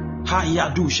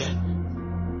 Hayadusha,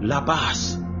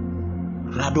 Labas,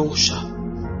 Radosha,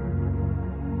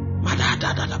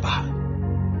 Madadadadaba.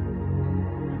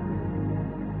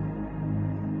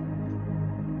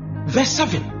 Verse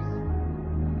 7.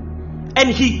 And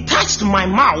he touched my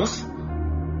mouth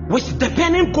with the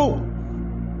burning coal.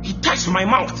 He touched my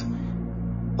mouth.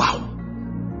 Wow.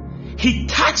 He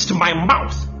touched my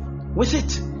mouth with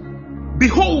it.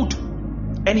 Behold,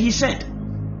 and he said,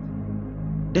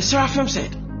 the seraphim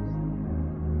said,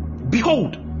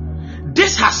 behold,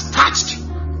 this has touched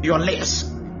your lips.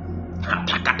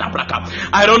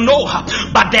 I don't know,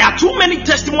 but there are too many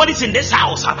testimonies in this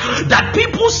house that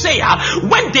people say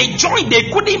when they joined, they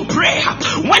couldn't pray.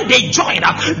 When they joined,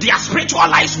 their spiritual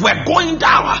lives were going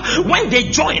down. When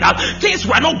they joined, things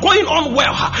were not going on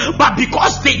well. But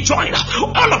because they joined,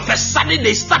 all of a sudden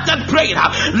they started praying.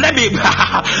 Let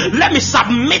me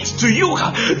submit to you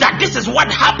that this is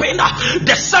what happened.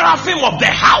 The seraphim of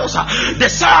the house, the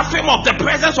seraphim of the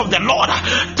presence of the Lord,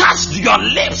 touched your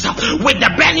lips with the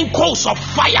burning coals of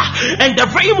fire, and the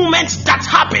very moment that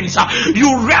happens,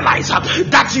 you realize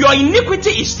that your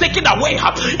iniquity is taken away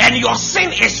and your sin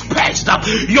is purged,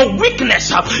 your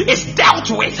weakness is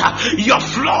dealt with, your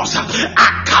flaws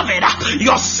are covered,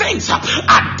 your sins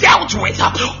are dealt with.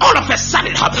 All of a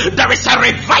sudden there is a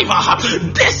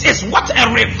revival. This is what a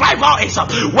revival is.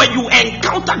 When you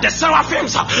encounter the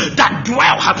seraphims that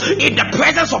dwell in the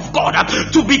presence of God,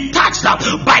 to be touched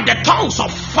by the tongues of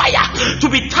fire, to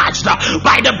be touched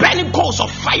by the burning coals of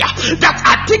fire that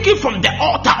are taken from the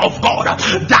altar of God,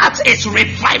 that is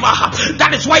revival.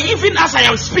 That is why even as I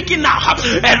am speaking now,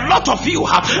 a lot of you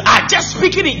are just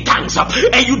speaking in tongues,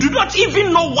 and you do not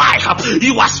even know why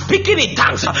you are speaking in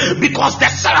tongues, because the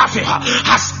seraphim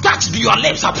has touched your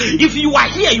lips. If you are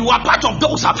here, you are part of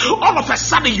those, all of a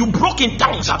sudden you broke in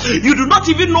tongues. You do not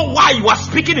even know why you are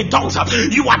speaking in tongues.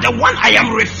 You are the one I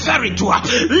am referring to.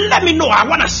 Let me know. I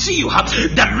want to see you.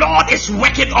 The Lord is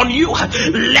working on you.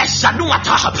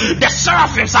 The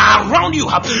seraphims are around you.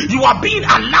 You are being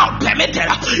allowed, permitted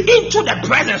into the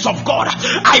presence of God.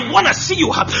 I want to see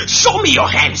you. Show me your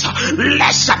hands.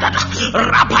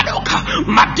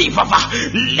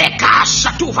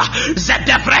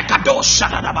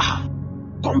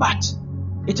 Combat.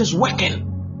 It is working.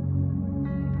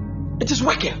 It is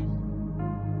working.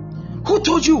 Who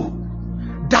told you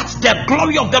that the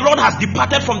glory of the Lord has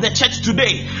departed from the church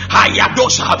today? I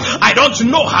don't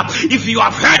know if you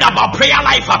have heard about prayer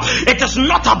life. It is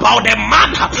not about the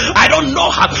man. I don't know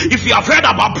if you have heard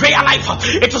about prayer life.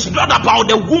 It is not about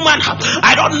the woman.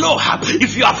 I don't know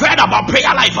if you have heard about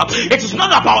prayer life. It is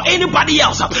not about anybody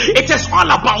else. It is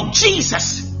all about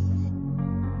Jesus.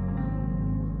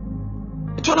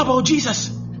 It's all about Jesus.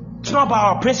 It's not about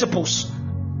our principles.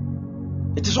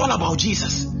 It is all about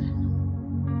Jesus.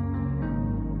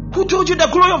 Who told you the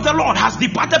glory of the Lord has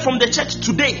departed from the church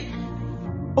today?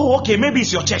 Oh, okay, maybe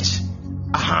it's your church.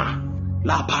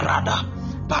 La parada.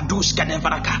 Badushka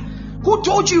devaraka. Who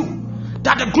told you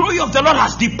that the glory of the Lord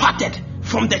has departed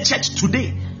from the church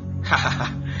today?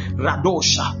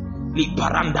 Radosha. Li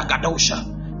paranda gadosha.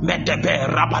 Medebe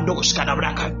rabadoshka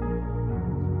davraka.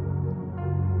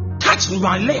 Touched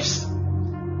my lips.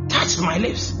 Touched my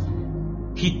lips.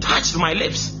 He touched my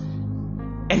lips.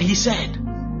 And he said,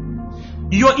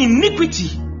 your iniquity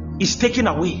is taken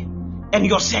away and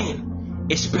your sin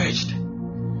is purged.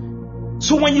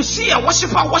 So when you see a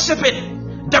worshiper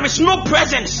worshiping, there is no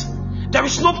presence. There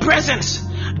is no presence.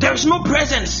 There is no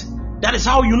presence. That is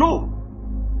how you know.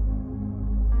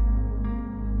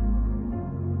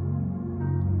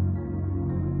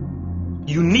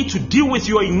 You need to deal with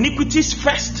your iniquities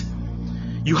first.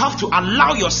 You have to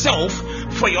allow yourself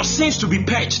for your sins to be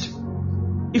purged.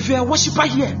 If you are a worshiper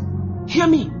here, hear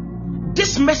me.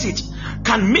 This message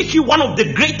can make you one of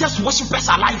the greatest worshippers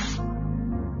alive.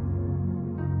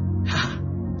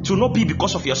 It will not be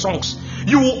because of your songs.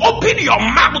 You will open your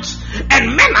mouth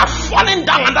and men are falling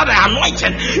down under the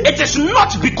anointing. It is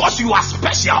not because you are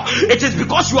special. It is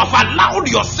because you have allowed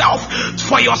yourself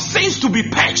for your sins to be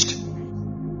purged.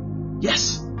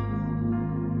 Yes.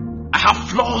 I have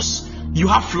flaws. You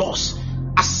have flaws.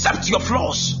 Accept your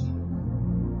flaws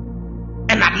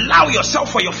and allow yourself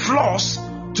for your flaws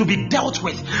to be dealt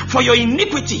with, for your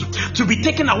iniquity to be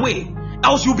taken away,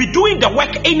 else you'll be doing the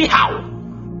work anyhow.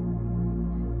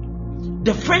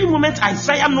 The very moment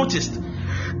Isaiah noticed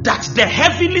that the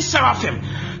heavenly seraphim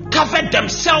covered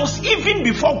themselves even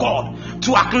before God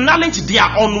to acknowledge their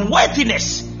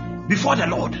unworthiness before the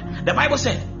Lord, the Bible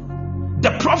said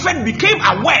the prophet became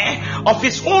aware of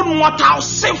his own mortal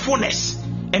sinfulness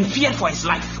and feared for his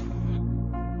life.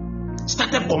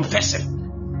 Started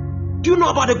confessing. Do you know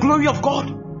about the glory of God?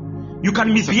 You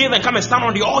can misbehave and come and stand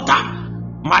on the altar.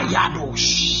 Mayado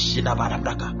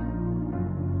shidabarabraka.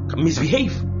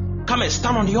 Misbehave. Come and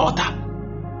stand on the altar.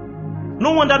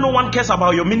 No wonder no one cares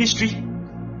about your ministry.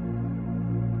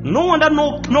 No wonder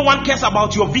no one cares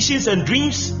about your visions and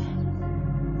dreams.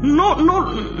 No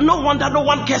wonder no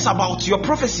one cares about your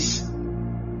prophecies.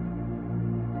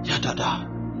 Yadada.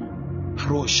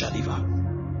 Roshadiva.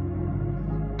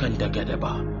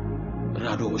 Kandagadeba.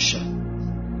 Radosha.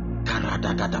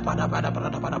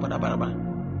 Karadagadabarabarabarabarabarabarabar.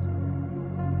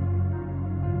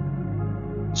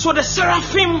 So the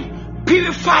seraphim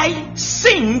purify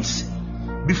saints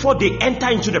before they enter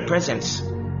into the presence.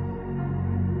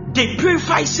 They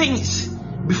purify saints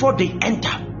before they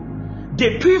enter.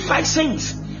 They purify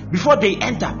saints before they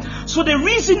enter. So the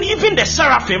reason even the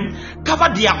seraphim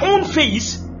cover their own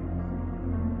face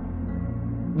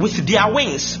with their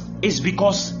wings is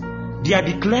because they are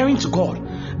declaring to God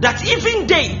that even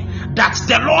they that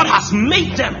the Lord has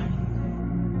made them.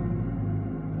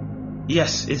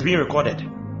 Yes, it's being recorded.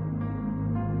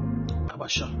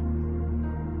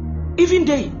 Even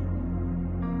they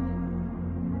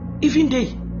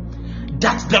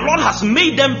that the Lord has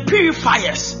made them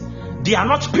purifiers, they are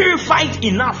not purified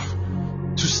enough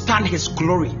to stand his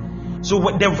glory. So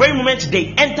the very moment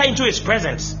they enter into his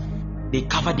presence, they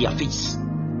cover their face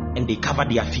and they cover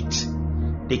their feet.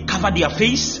 They cover their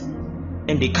face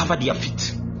and they cover their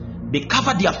feet. They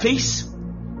cover their face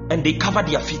and they cover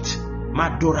their feet.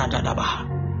 Madora dadaba.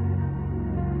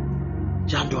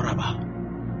 Jandoraba.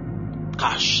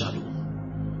 Kashadu.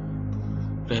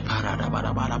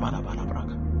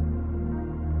 Reparadabarabarabarabarabaraga.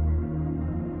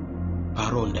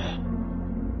 Paronde.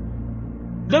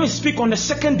 Let me speak on the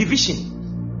second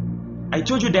division. I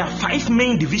told you there are 5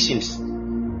 main divisions.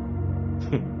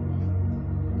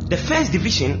 The first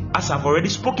division, as I've already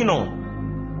spoken on,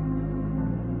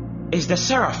 is the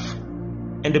seraph,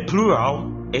 and the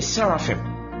plural is seraphim.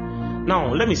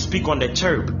 Now let me speak on the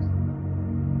cherub,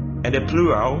 and the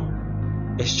plural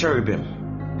is cherubim.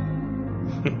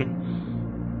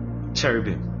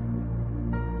 Cherubim.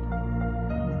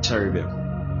 Cherubim.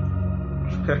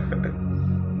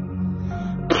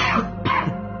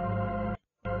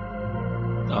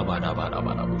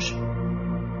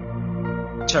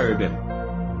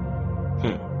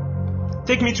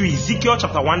 Take me to Ezekiel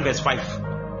chapter 1 verse 5.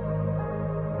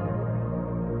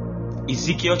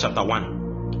 Ezekiel chapter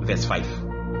 1 verse 5.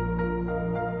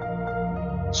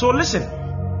 So listen,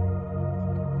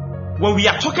 when we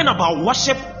are talking about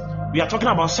worship, we are talking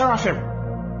about seraphim.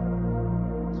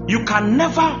 You can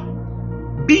never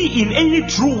be in any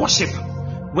true worship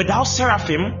without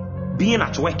seraphim being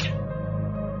at work.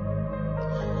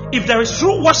 If there is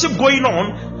true worship going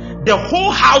on, the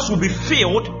whole house will be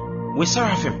filled with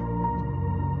seraphim.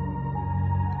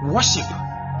 Worship,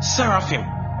 seraphim,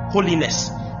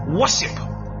 holiness. Worship,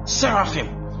 seraphim,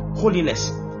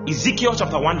 holiness. Ezekiel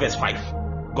chapter 1 verse 5.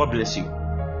 God bless you.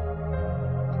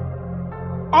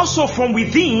 Also from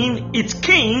within it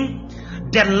came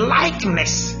the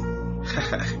likeness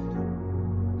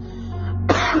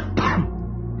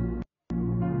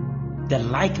the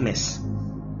likeness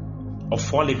of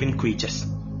 4 living creatures.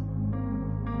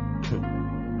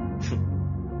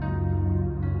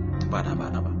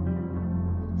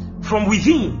 From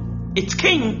within it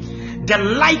came the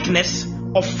likeness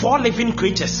of 4 living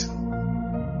creatures,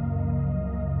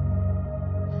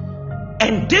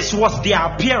 and this was their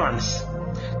appearance.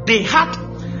 They had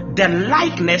the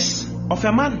likeness of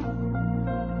a man.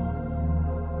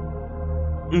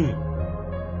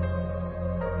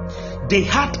 They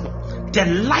had the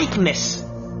likeness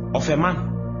of a man.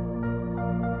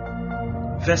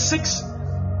 Verse 6.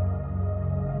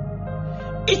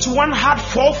 Each one had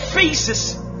 4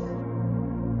 faces.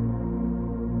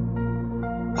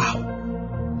 Wow.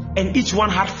 And each one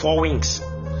had 4 wings.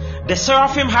 The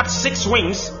seraphim had 6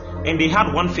 wings and they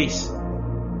had 1 face.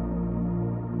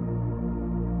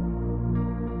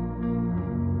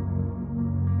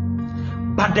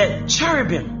 But the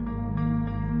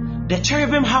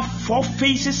cherubim have 4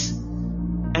 faces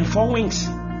and 4 wings.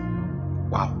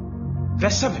 Wow.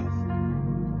 Verse 7.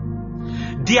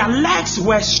 Their legs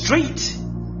were straight,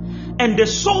 and the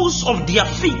soles of their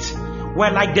feet were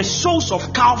like the soles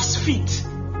of calves' feet.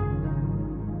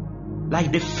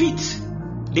 Like the feet,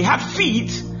 they had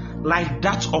feet like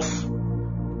that of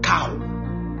cow.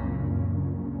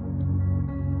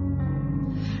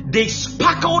 They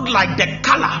sparkled like the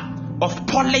color of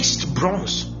polished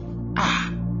bronze.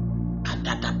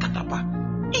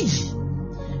 Easy.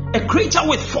 A creature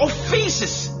with 4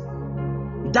 faces.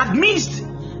 That means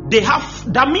they had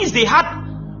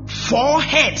 4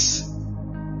 heads.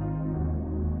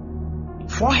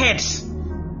 4 heads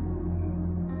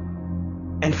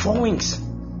and 4 wings.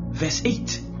 Verse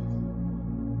 8.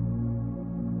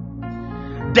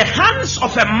 The hands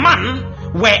of a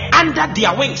man were under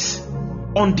their wings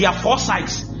on their 4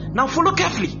 sides. Now follow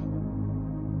carefully.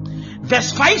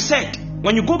 Verse 5 said,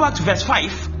 when you go back to verse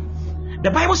 5,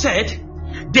 the Bible said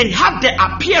they had the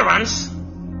appearance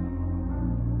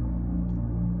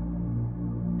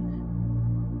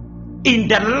in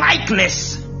the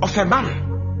likeness of a man.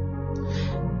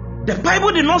 The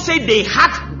Bible did not say they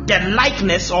had the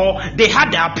likeness or they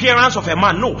had the appearance of a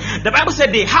man. No, the Bible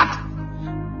said they had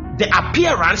the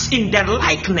appearance in the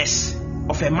likeness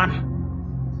of a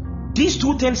man. These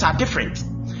two things are different.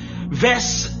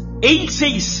 Verse 8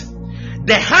 says,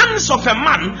 the hands of a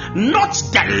man, not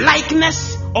the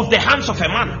likeness of the hands of a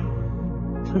man.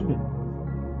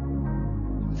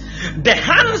 The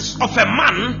hands of a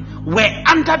man were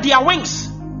under their wings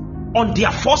on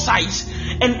their 4 sides,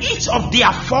 and each of the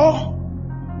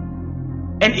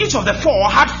 4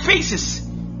 had faces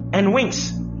and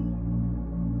wings.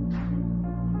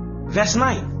 Verse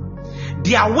 9.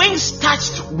 Their wings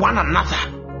touched one another.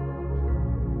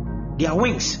 Their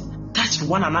wings touched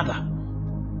one another.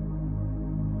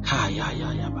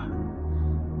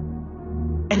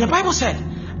 And the Bible said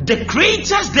the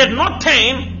creatures did not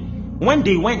turn when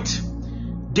they went.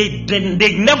 They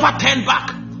never turned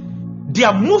back.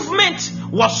 Their movement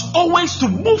was always to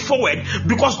move forward,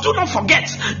 because do not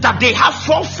forget that they have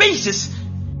 4 faces.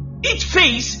 Each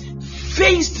face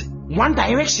faced one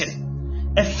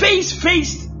direction. A face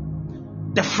faced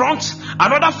the front,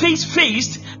 another face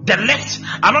faced the left,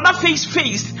 another face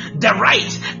faced the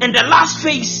right, and the last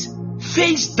face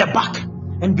faced the back.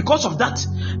 And because of that,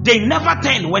 they never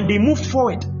turned when they moved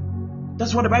forward.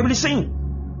 That's what the Bible is saying.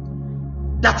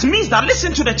 That means that,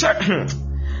 listen to the church.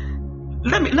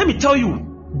 Let me tell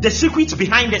you the secret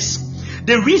behind this.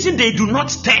 The reason they do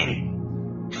not turn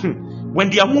when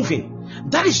they are moving,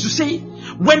 that is to say,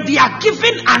 when they are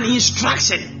given an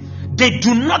instruction, they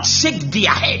do not shake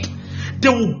their head. They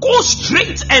will go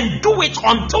straight and do it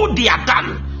until they are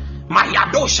done.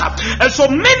 And so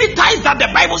many times that the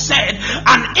Bible said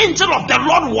an angel of the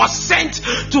Lord was sent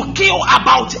to kill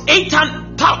about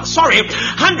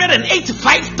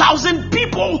 185,000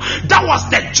 people. That was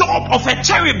the job of a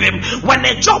cherubim. When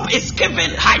a job is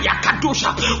given,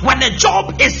 when a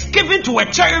job is given to a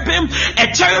cherubim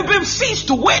sees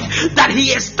to it that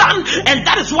he is done. And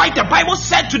that is why the Bible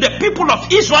said to the people of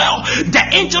Israel, the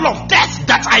angel of death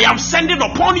that I am sending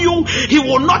upon you, he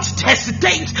will not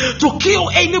hesitate to kill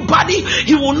anybody.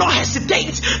 He will not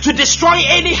hesitate to destroy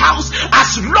any house,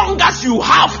 as long as you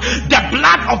have the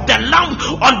blood of the lamb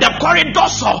on the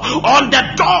corridors or on the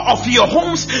door of your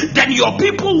homes. Then your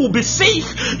people will be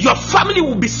safe, your family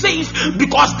will be safe,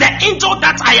 because the angel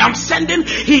that I am sending,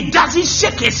 he doesn't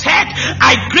shake his head.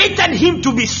 I created him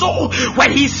to be so.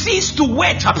 When he sees to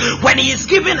it, when he is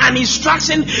given an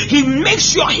instruction, he makes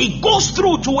sure he goes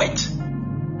through to it.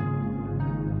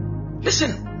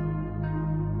 Listen.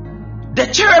 The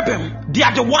cherubim, they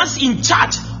are the ones in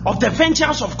charge of the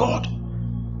vengeance of God.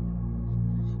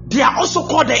 They are also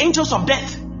called the angels of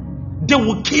death. They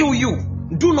will kill you.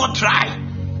 Do not try.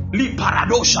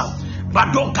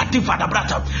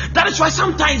 That is why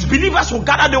sometimes believers will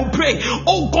gather, they will pray,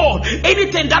 oh God,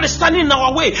 anything that is standing in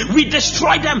our way, we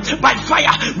destroy them by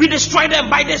fire, we destroy them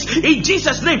by this, in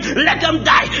Jesus' name, let them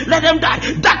die, let them die.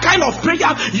 That kind of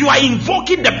prayer, you are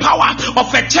invoking the power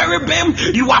of a cherubim.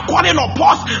 You are calling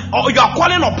upon, or you are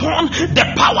calling upon the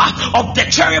power of the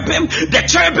cherubim. The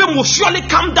cherubim will surely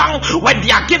come down when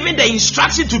they are given the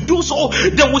instruction to do so.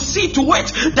 They will see to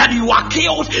it that you are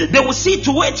killed. They will see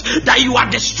to it that you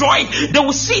are destroyed. They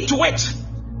will see to it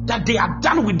that they are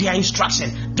done with their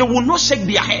instruction. They will not shake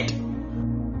their head.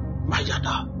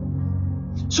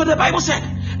 So the Bible said,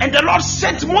 and the Lord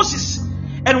sent Moses.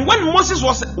 And when Moses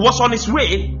was on his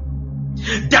way,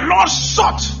 the Lord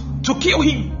sought to kill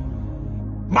him.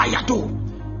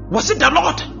 Was it the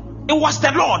Lord? It was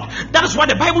the Lord. That is what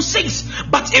the Bible says.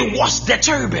 But it was the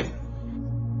cherubim.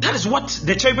 That is what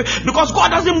the cherubim, because God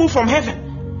doesn't move from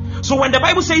heaven. So when the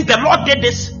Bible says the Lord did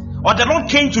this, or the Lord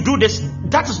came to do this,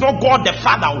 that is not God the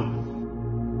Father.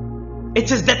 It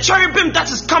is the cherubim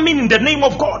that is coming in the name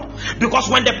of God. Because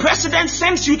when the president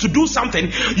sends you to do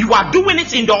something, you are doing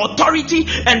it in the authority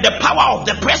and the power of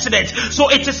the president.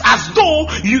 So it is as though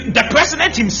the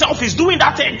president himself is doing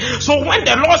that thing. So when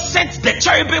the Lord sent the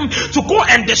cherubim to go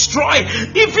and destroy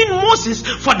even Moses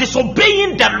for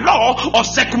disobeying the law of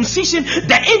circumcision,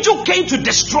 the angel came to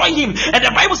destroy him. And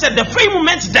the Bible said the very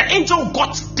moment the angel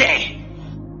got there,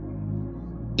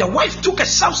 the wife took a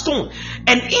sharp stone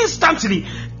and instantly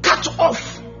cut cut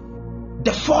off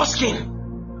the foreskin.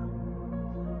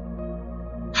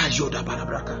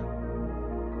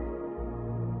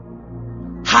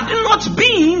 Had it not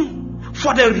been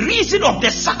for the reason of the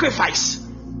sacrifice,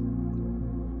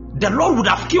 the Lord would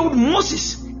have killed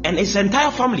Moses and his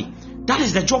entire family. That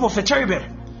is the job of a cherubim.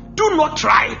 Do not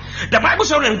try. The Bible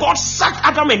says when God sacked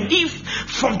Adam and Eve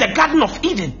from the Garden of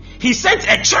Eden, He sent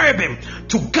a cherubim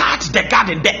to guard the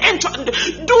garden. The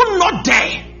entrance. Do not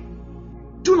dare.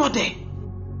 Do not dare.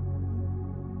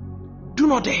 Do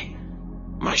not dare.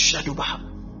 Mashaduba.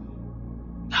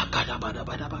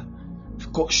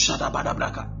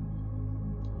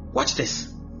 Watch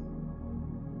this.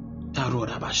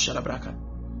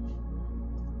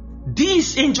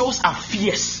 These angels are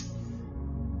fierce.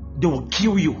 They will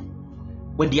kill you.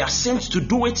 When they are sent to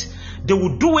do it, they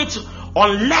will do it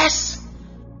unless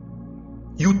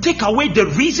you take away the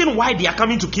reason why they are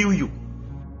coming to kill you.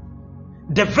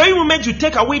 The very moment you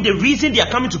take away the reason they are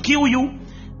coming to kill you,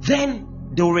 then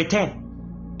they will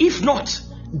return. If not,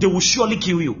 they will surely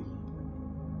kill you.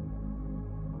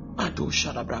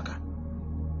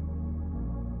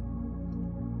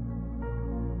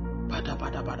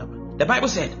 The Bible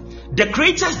said the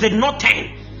creatures did not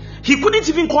turn. He couldn't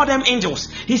even call them angels.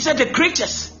 He said the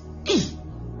creatures.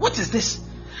 What is this?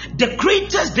 The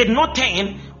creatures did not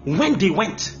turn when they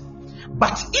went,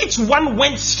 but each one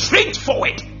went straight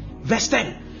forward. Verse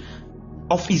 10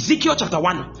 of Ezekiel chapter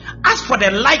 1. As for the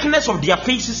likeness of their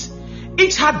faces,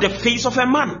 each had the face of a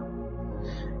man.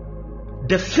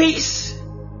 The face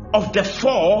of the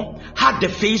four had the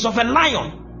face of a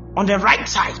lion on the right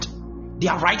side.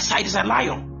 Their right side is a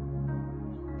lion.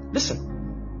 Listen.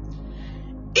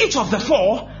 Each of the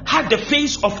four had the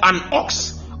face of an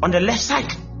ox on the left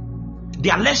side.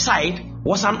 Their left side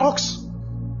was an ox.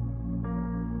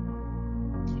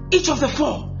 Each of the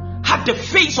four had the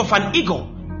face of an eagle.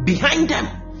 Behind them,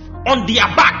 on their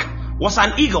back, was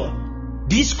an eagle.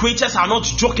 These creatures are not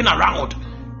joking around.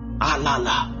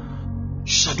 Alala,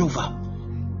 Shadova.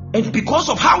 And because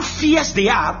of how fierce they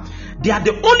are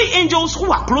the only angels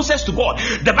who are closest to God.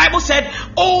 The Bible said,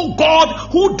 "Oh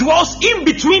God, who dwells in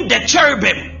between the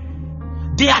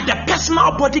cherubim." They are the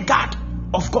personal bodyguard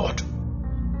of God.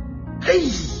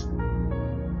 Hey,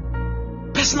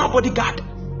 personal bodyguard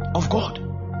of God.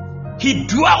 He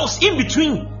dwells in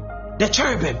between the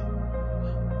cherubim.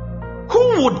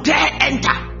 Who would dare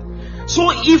enter?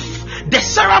 So if the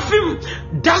seraphim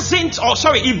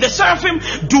if the seraphim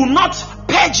do not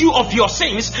purge you of your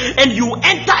sins and you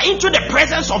enter into the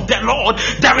presence of the Lord,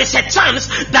 there is a chance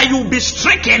that you will be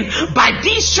stricken by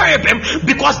these cherubim,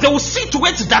 because they will see to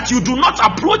it that you do not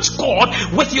approach God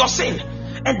with your sin.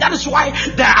 And that is why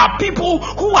there are people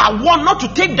who are warned not to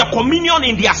take the communion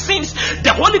in their sins,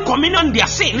 the Holy Communion in their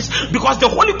sins, because the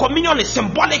Holy Communion is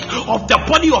symbolic of the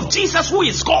body of Jesus, who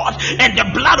is God, and the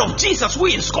blood of Jesus, who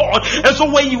is God. And so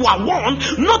when you are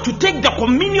warned not to take the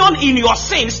communion in your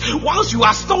sins, whilst you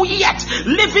are still yet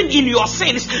living in your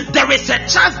sins, there is a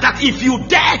chance that if you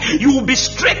dare, you will be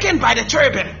stricken by the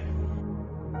cherubim.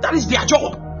 That is their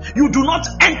job. You do not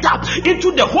enter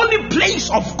into the holy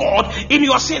place of God in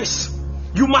your sins.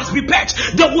 You must be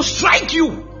purged. They will strike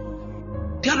you.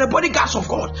 They are the bodyguards of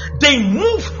God. They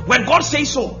move when God says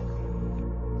so.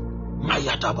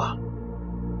 Mayataba.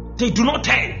 They do not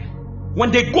turn.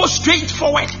 When they go straight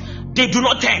forward, they do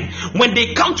not turn. When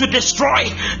they come to destroy,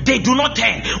 they do not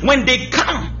turn. When they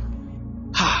come,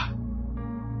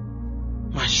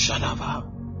 Mashadaba.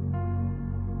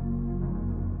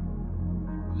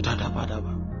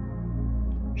 Dadabadaba.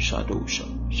 Shadow.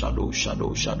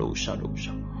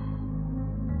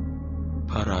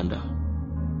 Paranda.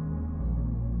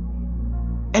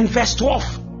 And verse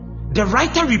 12, the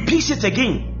writer repeats it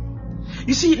again.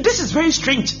 You see, this is very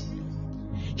strange.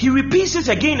 He repeats it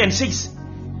again and says,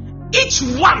 each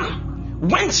one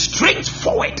went straight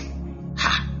forward.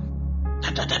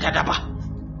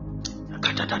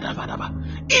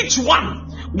 Each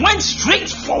one went straight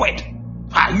forward.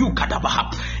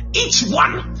 Each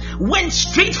one went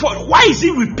straight forward. Why is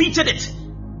he repeating it?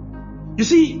 You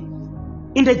see,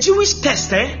 in the Jewish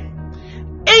text,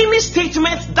 any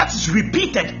statement that is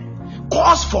repeated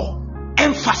calls for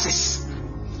emphasis.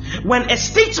 When a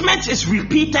statement is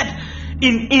repeated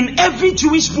in every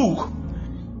Jewish book,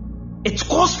 it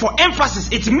calls for emphasis.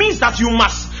 It means that you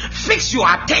must fix your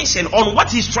attention on what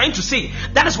he's trying to say.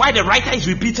 That is why the writer is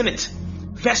repeating it.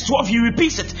 Verse 12, he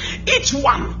repeats it. Each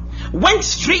one went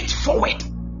straight forward.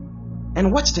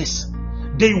 And watch this.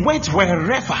 They went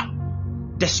wherever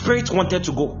the Spirit wanted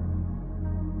to go.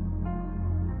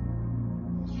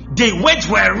 They went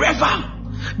wherever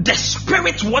the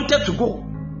Spirit wanted to go.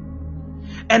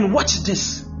 And watch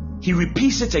this. He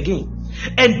repeats it again.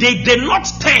 and they did not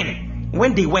turn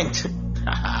when they went.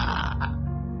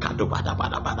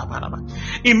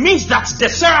 It means that the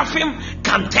seraphim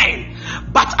can turn,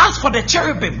 but as for the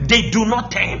cherubim, they do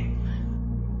not turn.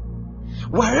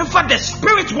 Wherever the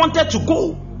spirit wanted to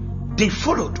go, they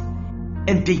followed,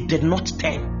 and they did not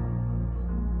turn.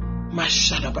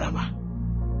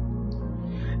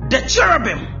 The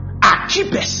cherubim are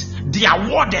keepers, they are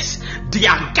warders, they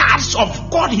are guards of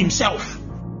God Himself.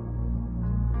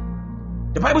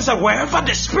 The Bible says wherever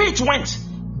the spirit went,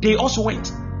 they also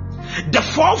went. The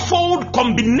fourfold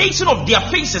combination of their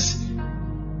faces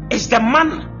is the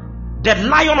man, the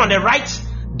lion on the right,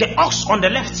 the ox on the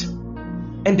left,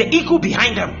 and the eagle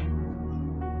behind them.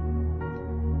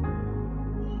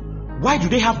 Why do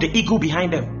they have the eagle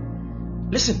behind them?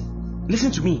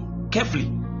 Listen to me carefully.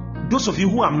 Those of you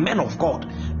who are men of God,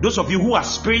 those of you who are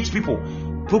spirit people,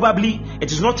 probably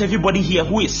it is not everybody here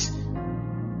who is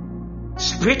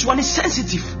spiritually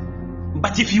sensitive.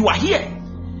 But if you are here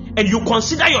and you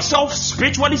consider yourself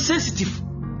spiritually sensitive,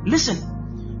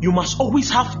 listen, you must always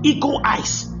have eagle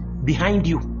eyes behind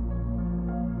you.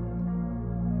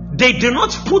 They did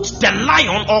not put the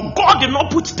lion, or God did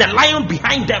not put the lion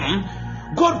behind them.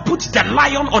 God put the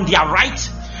lion on their right.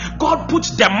 God put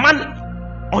the man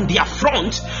on their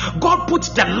front. God put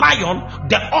the lion,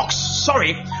 the ox,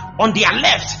 on their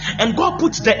left, and God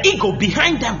put the eagle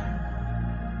behind them.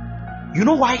 You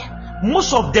know why?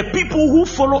 Most of the people who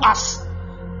follow us,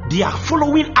 they are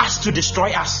following us to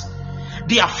destroy us.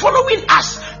 They are following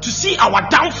us to see our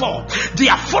downfall. They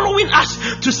are following us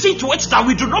to see to it that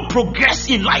we do not progress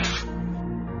in life.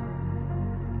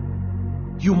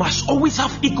 You must always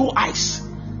have eagle eyes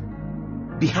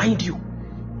behind you.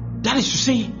 That is to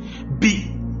say,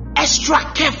 be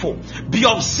extra careful, be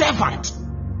observant.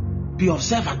 Be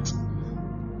observant.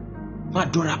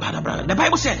 The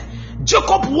Bible said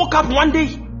Jacob woke up one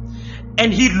day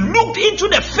and he looked into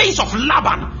the face of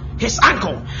Laban, his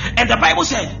uncle, and the Bible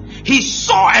said he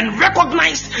saw and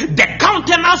recognized the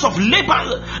countenance of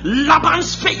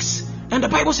Laban's face. And the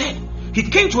Bible said he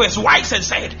came to his wives and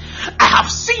said, I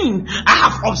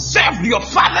have observed your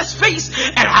father's face,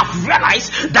 and I have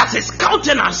realized that his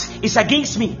countenance is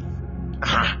against me.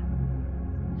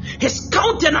 His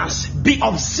countenance, be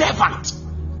observant.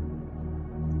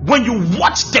 When you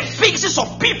watch the faces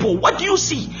of people, what do you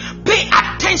see? Pay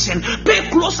attention, pay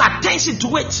close attention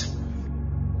to it.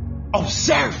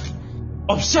 Observe.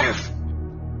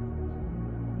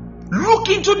 Look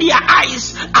into their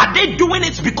eyes. Are they doing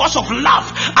it because of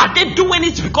love? Are they doing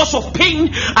it because of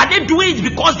pain? Are they doing it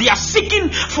because they are seeking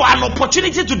for an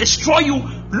opportunity to destroy you?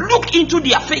 Look into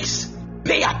their face.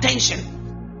 Pay attention.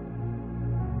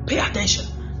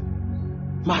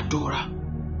 Madura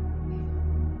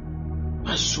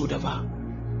Masudava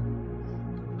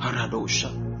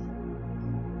Haradosha.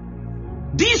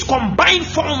 These combined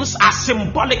forms are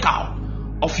symbolical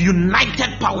of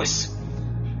united powers.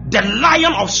 The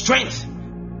lion of strength,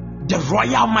 the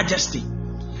royal majesty,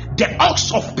 the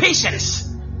ox of patience,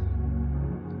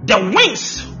 the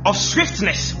wings of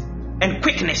swiftness and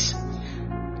quickness,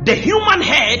 the human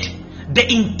head,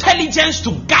 the intelligence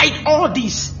to guide all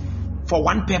these for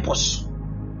one purpose.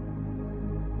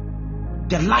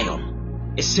 The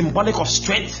lion is symbolic of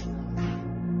strength,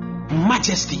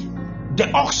 majesty.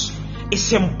 The ox is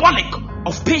symbolic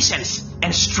of patience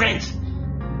and strength.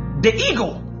 The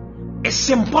eagle is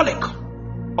symbolic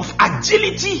of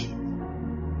agility,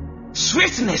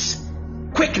 swiftness,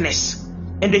 quickness,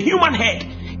 and the human head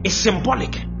is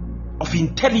symbolic of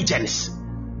intelligence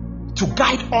to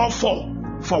guide all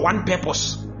four for one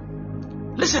purpose.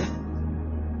 Listen,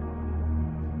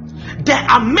 there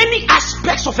are many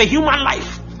aspects of a human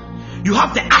life. You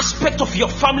have the aspect of your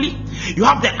family, you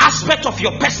have the aspect of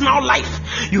your personal life,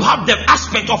 you have the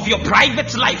aspect of your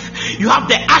private life, you have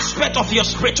the aspect of your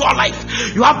spiritual life,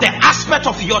 you have the aspect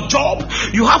of your job,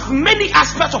 you have many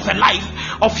aspects of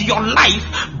your life,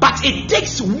 but it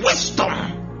takes wisdom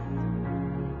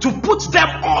to put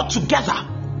them all together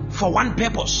for one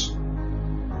purpose.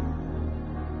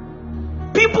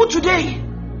 People today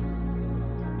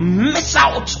miss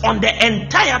out on the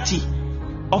entirety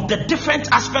of the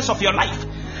different aspects of your life.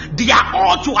 They are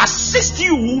all to assist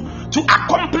you to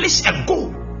accomplish a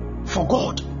goal for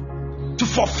God, to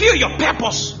fulfill your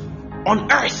purpose on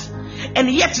earth.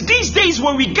 And yet these days,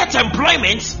 when we get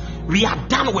employment, we are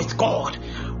done with God.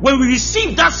 When we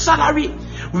receive that salary,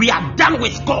 we are done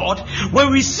with God. When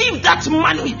we receive that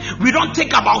money, we don't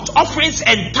think about offerings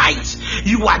and tithes.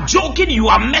 You are joking. You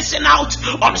are missing out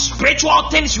on spiritual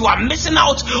things. You are missing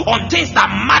out on things that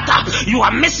matter. You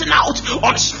are missing out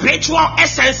on spiritual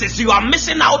essences. You are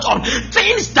missing out on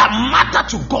things that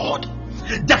matter to God.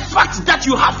 The fact that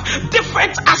you have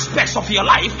different aspects of your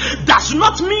life does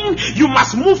not mean you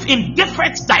must move in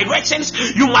different directions.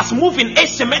 You must move in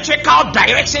asymmetrical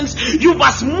directions. You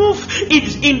must move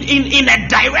in a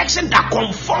direction that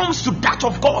conforms to that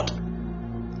of God.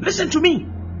 Listen to me.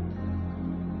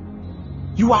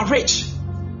 You are rich.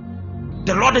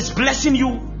 The Lord is blessing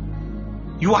you.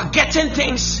 You are getting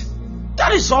things.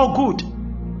 That is all good.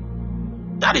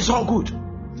 That is all good.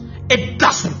 It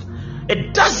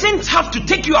doesn't have to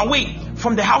take you away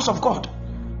from the house of God.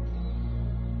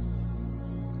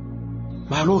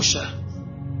 Malosha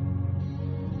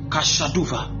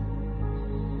Kashaduva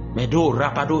Medo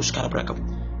Rapados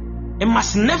Karabraka. It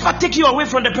must never take you away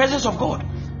from the presence of God.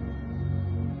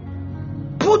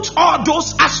 Put all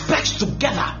those aspects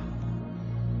together.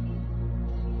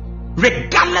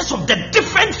 Regardless of the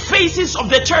different phases of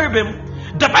the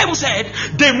cherubim, the Bible said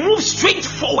they moved straight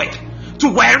forward to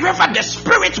wherever the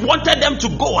Spirit wanted them to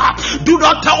go. Do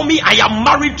not tell me I am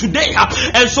married today,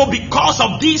 and so because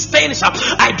of these things,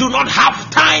 I do not have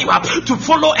time to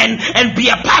follow and be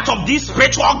a part of these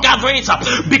spiritual gatherings.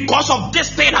 Because of this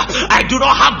thing, I do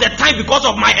not have the time because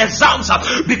of my exams,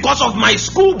 because of my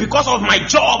school, because of my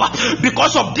job,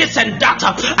 because of this and that.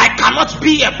 I cannot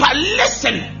be a part.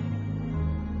 Listen.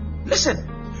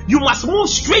 You must move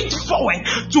straight forward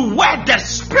to where the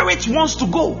Spirit wants to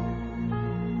go.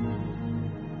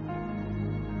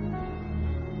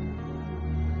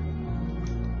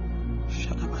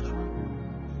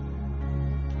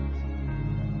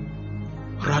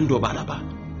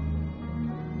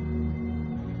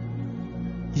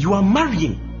 You are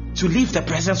marrying to leave the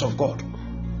presence of God.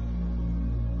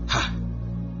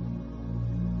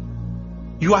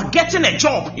 You are getting a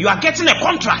job, you are getting a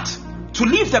contract to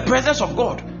leave the presence of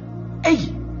God. Hey,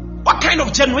 what kind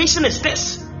of generation is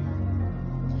this?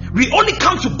 We only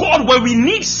come to God when we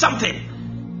need something.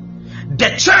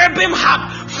 The cherubim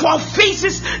had 4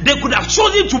 faces. They could have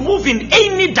chosen to move in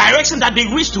any direction that they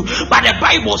wished to, but the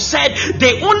Bible said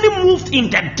they only moved in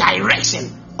the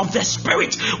direction of the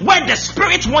Spirit, where the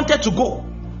Spirit wanted to go.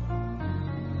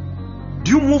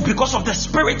 Do you move because of the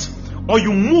Spirit, or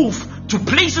you move to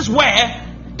places where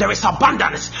there is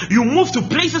abundance? You move to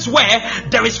places where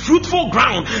there is fruitful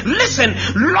ground. Listen,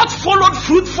 Lot followed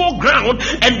fruitful ground,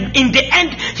 and in the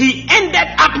end he ended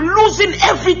up losing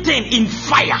everything in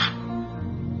fire.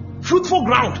 Fruitful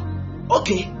ground.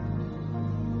 Okay.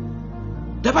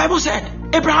 The Bible said,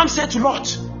 Abraham said to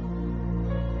Lot,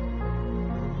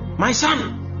 my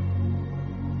son,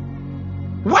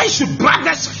 why should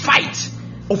brothers fight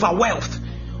over wealth?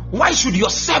 Why should your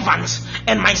servants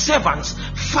and my servants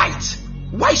fight?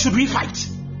 Why should we fight?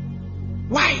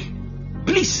 Why?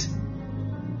 Please,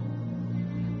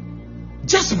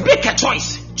 just make a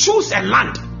choice. Choose a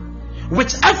land.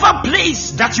 Whichever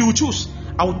place that you choose,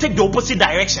 I will take the opposite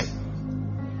direction.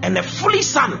 And the foolish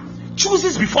son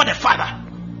chooses before the father.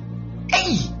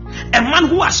 Hey, a man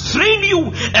who has trained you,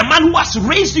 a man who has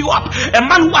raised you up, a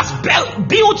man who has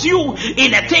built you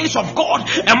in the things of God,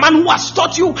 a man who has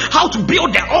taught you how to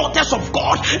build the altars of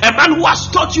God, a man who has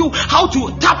taught you how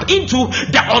to tap into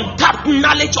the untapped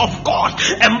knowledge of God,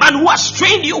 a man who has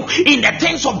trained you in the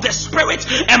things of the Spirit,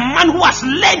 a man who has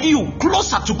led you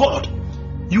closer to God.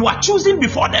 You are choosing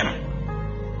before them.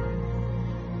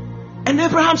 And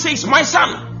Abraham says, my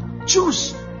son,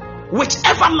 choose.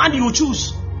 Whichever land you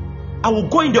choose, I will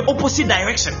go in the opposite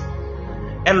direction.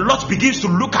 And Lot begins to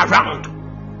look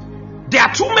around. There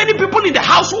are too many people in the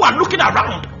house who are looking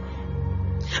around.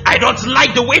 I don't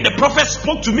like the way the prophet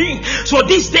spoke to me, so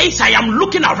these days I am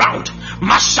looking around.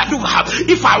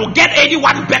 If I will get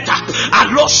anyone better,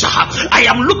 I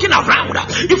am looking around.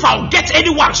 If I will get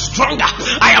anyone stronger,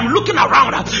 I am looking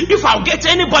around. If I will get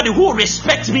anybody who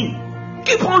respects me,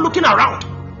 keep on looking around.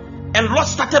 And Lot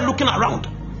started looking around.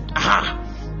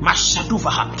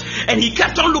 And he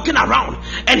kept on looking around,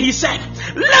 and he said,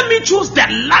 let me choose the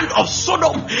land of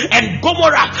Sodom and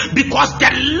Gomorrah, because the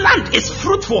land is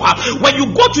fruitful. When you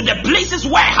go to the places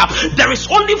where there is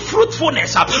only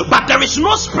fruitfulness, but there is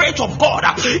no Spirit of God,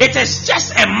 it is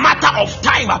just a matter of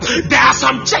time. There are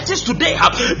some churches today,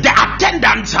 the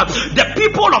attendants, the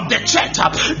people of the church,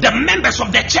 the members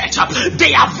of the church,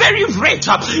 they are very rich,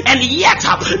 and yet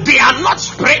they are not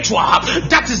spiritual.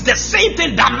 That is the same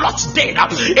thing that Lot did.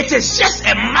 It is just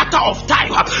a matter of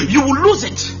time. You will lose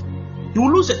it. You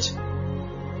will lose it.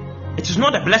 It is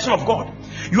not a blessing of God.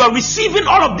 You are receiving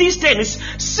all of these things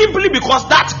simply because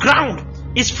that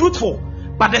ground is fruitful,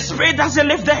 but the Spirit doesn't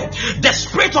live there. The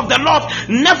Spirit of the Lord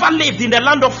never lived in the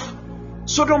land of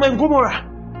Sodom and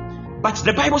Gomorrah. But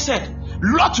the Bible said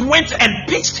Lot went and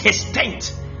pitched his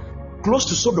tent close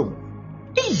to Sodom.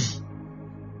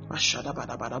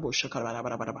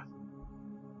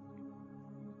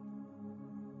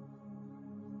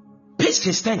 placed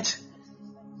his tent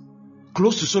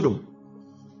close to Sodom.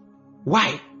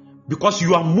 Why? Because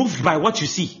you are moved by what you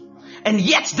see. And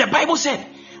yet the Bible said,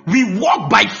 we walk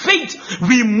by faith,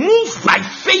 we move by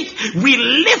faith, we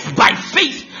live by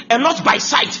faith and not by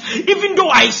sight. Even though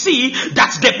I see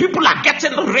that the people are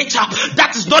getting richer,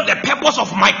 that is not the purpose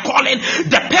of my calling.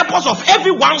 The purpose of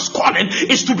everyone's calling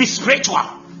is to be spiritual.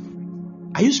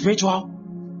 Are you spiritual?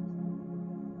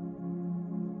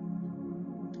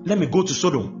 Let me go to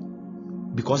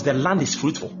Sodom because the land is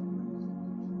fruitful.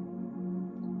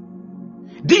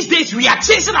 These days we are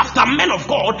chasing after men of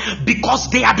God because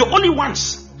they are the only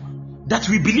ones that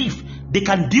we believe they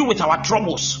can deal with our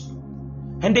troubles.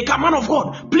 And they come, man of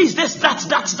God, please, this, that,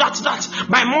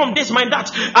 my mom, this, my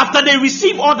that. After they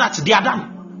receive all that, they are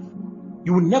done.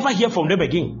 You will never hear from them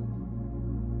again.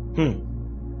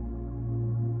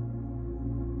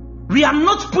 We are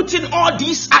not putting all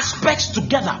these aspects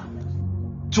together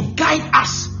to guide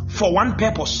us for one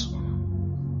purpose.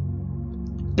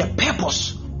 The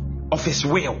purpose of His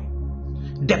will.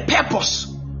 The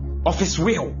purpose of His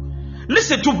will.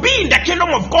 Listen, to be in the kingdom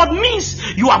of God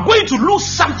means you are going to lose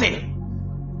something.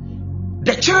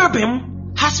 The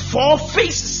cherubim has 4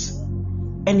 faces,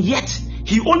 and yet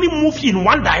he only moved in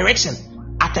one direction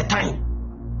at a time.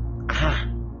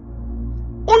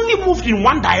 Only moved in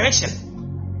one direction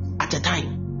at a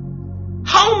time.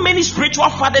 How many spiritual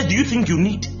fathers do you think you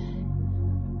need?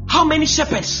 How many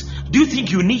shepherds do you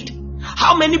think you need?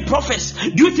 How many prophets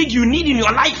do you think you need in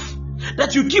your life?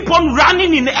 That you keep on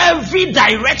running in every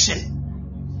direction.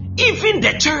 Even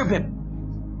the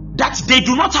cherubim, that they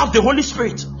do not have the Holy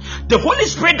Spirit. The Holy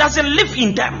Spirit doesn't live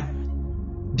in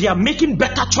them. They are making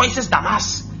better choices than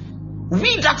us.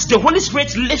 We, that the Holy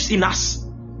Spirit lives in us.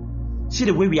 See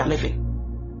the way we are living.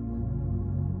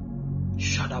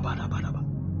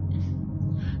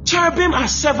 Cherubim are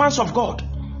servants of God.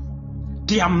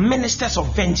 They are ministers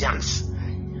of vengeance.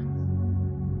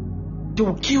 They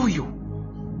will kill you.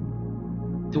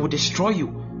 They will destroy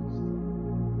you.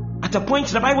 At a point,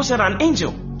 the Bible said an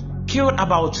angel killed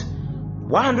about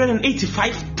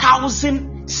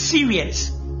 185,000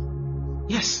 Syrians.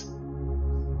 Yes.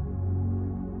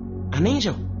 An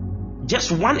angel.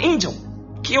 Just one angel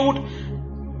killed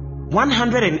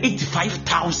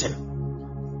 185,000.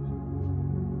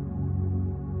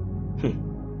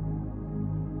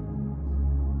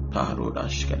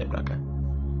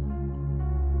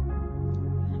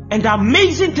 And the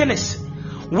amazing thing is,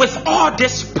 with all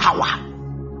this power,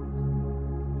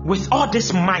 with all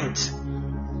this might,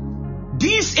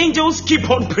 these angels keep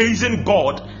on praising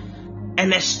God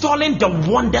and extolling the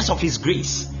wonders of His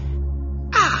grace.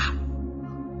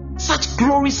 Such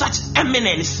glory, such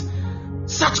eminence,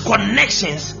 such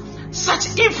connections,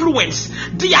 such influence.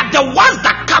 They are the ones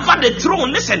that cover the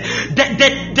throne. Listen,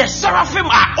 the seraphim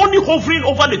are only hovering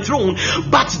over the throne,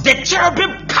 but the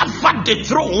cherubim covered the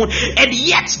throne, and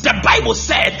yet the Bible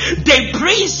said they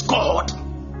praise God.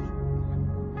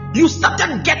 You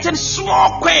started getting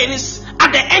small coins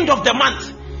at the end of the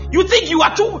month. You think you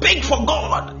are too big for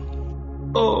God.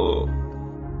 Oh,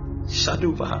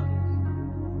 Shaduva,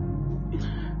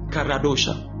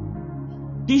 Karadosha.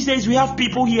 These days we have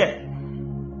people here.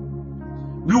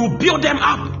 We will build them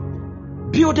up,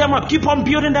 keep on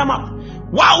building them up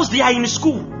whilst they are in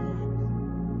school.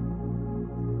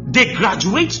 They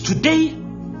graduate today,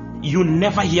 you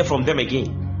never hear from them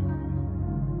again.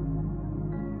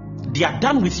 They are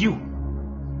done with you.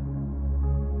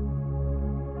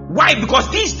 Why? Because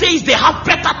these days they have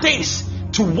better things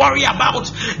to worry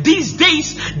about. These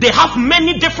days they have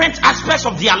many different aspects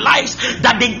of their lives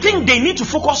that they think they need to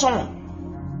focus on.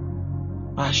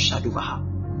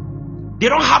 They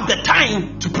don't have the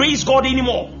time to praise God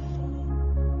anymore.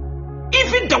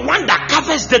 Even the one that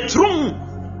covers the throne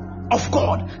of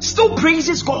God still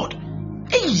praises God.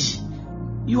 Hey,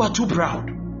 you are too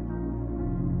proud.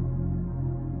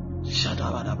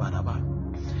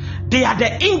 They are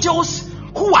the angels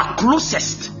who are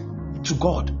closest to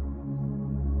God.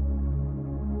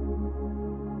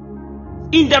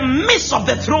 In the midst of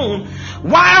the throne,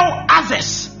 while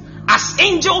others as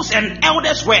angels and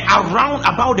elders were around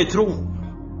about the throne,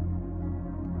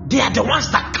 they are the ones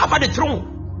that cover the throne,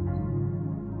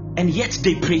 and yet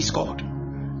they praise God.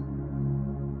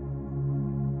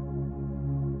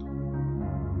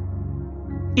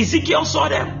 Ezekiel saw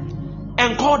them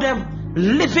and called them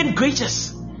living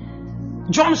creatures.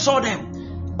 John saw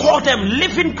them, called them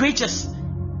living creatures.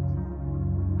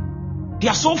 They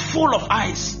are so full of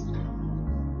eyes,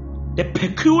 the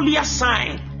peculiar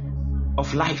sign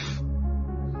of life.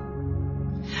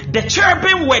 The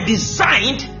cherubim were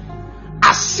designed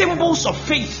as symbols of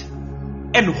faith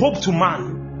and hope to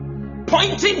man,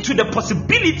 pointing to the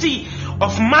possibility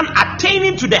of man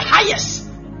attaining to the highest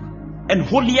and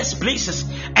holiest places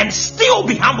and still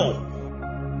be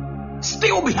humble.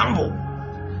 Still be humble.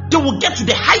 They will get to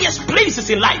the highest places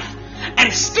in life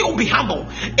and still be humble.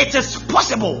 It is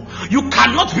possible. You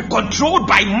cannot be controlled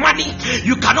by money.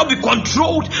 You cannot be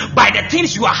controlled by the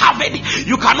things you are having.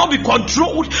 You cannot be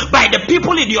controlled by the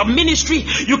people in your ministry.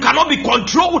 You cannot be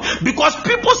controlled because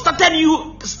people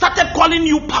started calling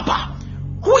you Papa.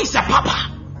 Who is a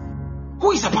Papa?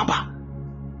 Who is a Papa?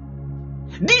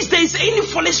 These days, any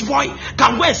foolish boy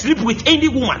can go and sleep with any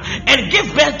woman and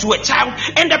give birth to a child,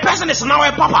 and the person is now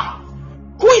a Papa.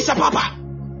 Who is a Papa?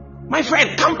 My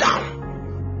friend, calm down.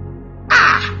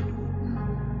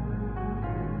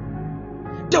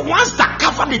 The ones that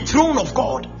cover the throne of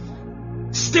God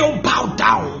still bow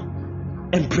down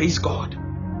and praise God.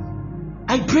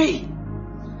 I pray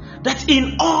that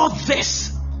in all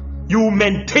this you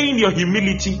maintain your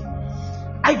humility.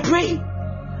 I pray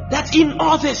that in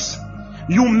all this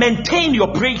you maintain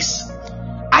your praise.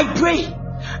 I pray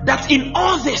that in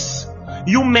all this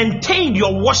you maintain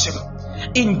your worship.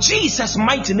 In Jesus'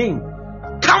 mighty name.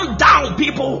 Calm down,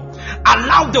 people.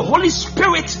 Allow the Holy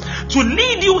Spirit to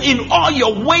lead you in all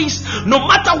your ways. No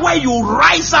matter where you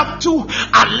rise up to,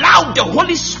 allow the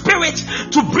Holy Spirit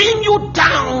to bring you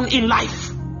down in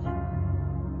life.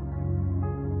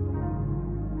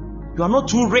 You are not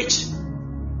too rich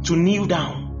to kneel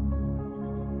down.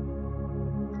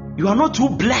 You are not too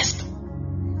blessed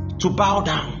to bow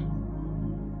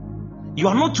down. You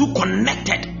are not too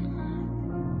connected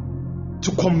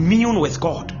to commune with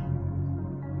God.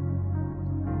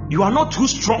 You are not too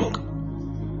strong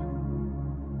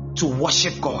to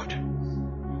worship God.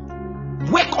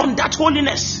 Work on that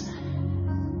holiness.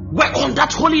 Work on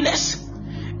that holiness.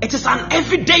 It is an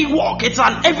everyday walk. It's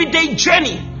an everyday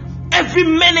journey. Every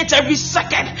minute, every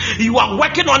second, you are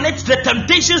working on it. The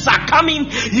temptations are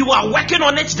coming. You are working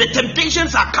on it. The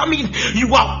temptations are coming.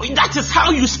 That is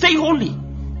how you stay holy.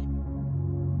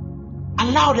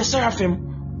 Allow the seraphim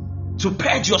to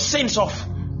purge your sins off.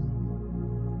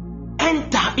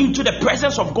 Enter into the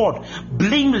presence of God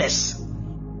blameless.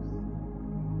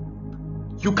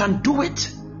 You can do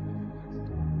it.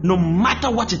 No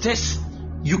matter what it is,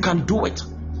 you can do it.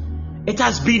 It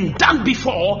has been done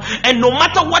before, and no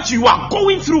matter what you are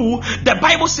going through, the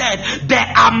Bible said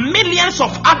there are millions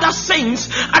of other saints,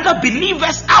 other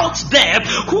believers out there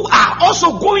who are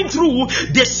also going through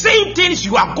the same things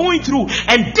you are going through,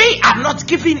 and they are not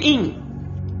giving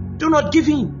in. Do not give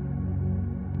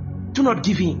in. Do not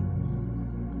give in.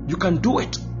 You can do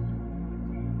it.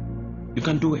 You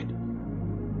can do it.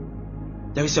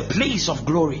 There is a place of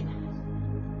glory.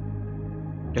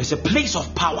 There is a place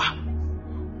of power.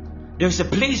 There is a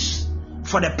place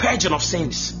for the purging of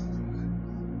sins.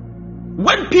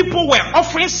 When people were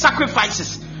offering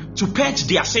sacrifices to purge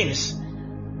their sins,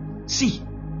 see,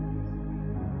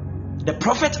 the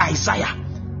prophet Isaiah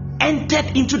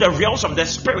entered into the realms of the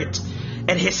spirit,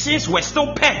 and his sins were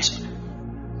still purged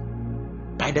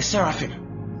by the seraphim.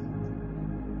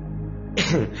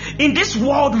 In this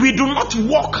world, we do not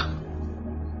walk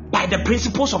by the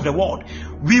principles of the world.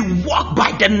 We walk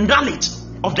by the knowledge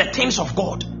of the things of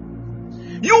God.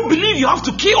 You believe you have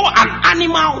to kill an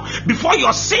animal before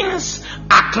your sins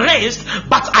are cleansed,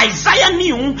 but Isaiah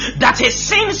knew that his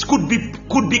sins could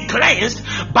be cleansed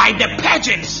by the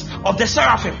purgings of the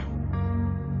seraphim.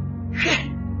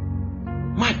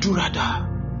 Madurada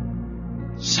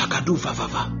Sagadu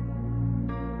Vavava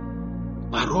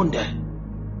Maronde.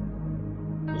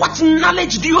 What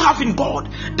knowledge do you have in God?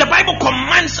 The Bible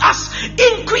commands us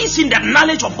increase in the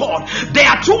knowledge of God. There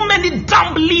are too many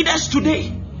dumb leaders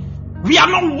today. We are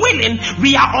not willing.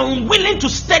 We are unwilling to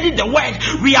study the word.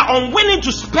 We are unwilling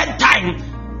to spend time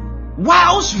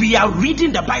whilst we are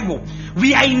reading the Bible.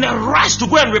 We are in a rush to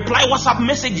go and reply WhatsApp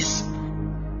messages.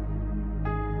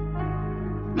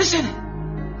 Listen,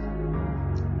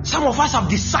 some of us have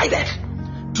decided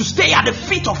to stay at the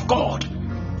feet of God.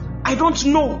 I don't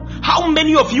know how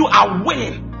many of you are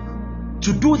willing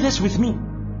to do this with me.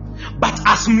 But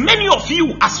as many of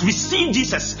you as received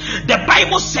Jesus, the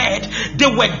Bible said they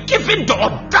were given the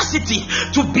audacity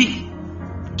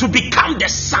to become the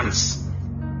sons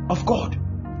of God.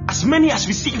 As many as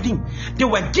received him, they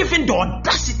were given the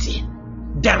audacity,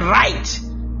 the right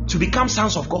to become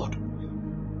sons of God.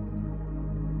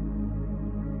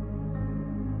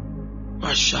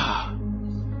 Masha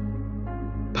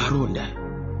Barunda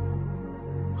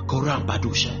Koram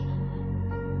Badusha.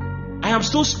 I am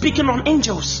still speaking on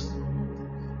angels,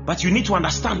 but you need to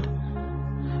understand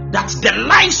that the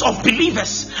lives of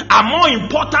believers are more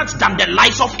important than the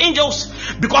lives of angels,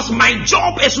 because my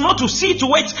job is not to see to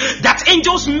it that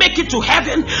angels make it to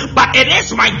heaven, but it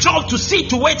is my job to see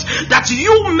to it that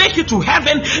you make it to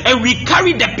heaven and we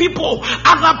carry the people,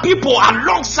 other people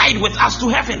alongside with us to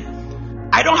heaven.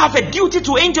 I don't have a duty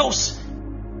to angels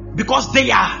because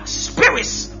they are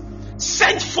spirits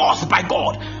sent forth by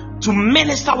God to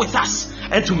minister with us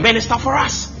and to minister for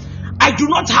us. I do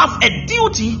not have a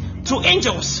duty to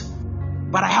angels,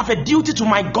 but I have a duty to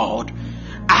my God.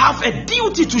 I have a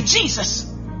duty to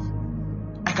Jesus.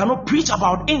 I cannot preach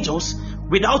about angels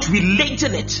without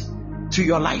relating it to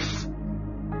your life.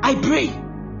 I pray,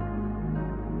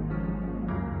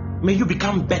 may you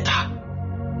become better.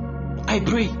 I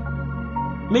pray,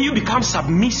 may you become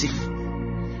submissive.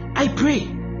 I pray,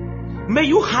 may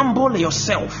you humble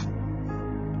yourself.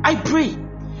 I pray,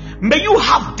 may you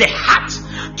have the heart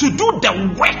to do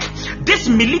the work, this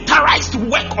militarized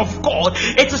work of God.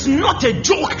 It is not a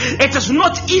joke, it is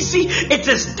not easy, it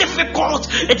is difficult,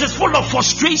 it is full of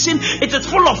frustration, it is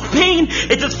full of pain,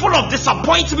 it is full of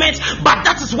disappointment. But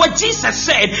that is what Jesus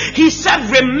said. He said,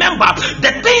 remember,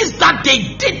 the things that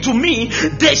they did to me,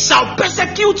 they shall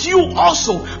persecute you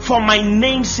also for my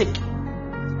name's sake.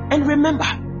 And remember,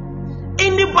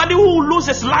 anybody who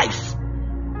loses life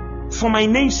for my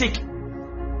name's sake,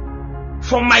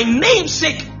 for my name's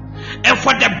sake, and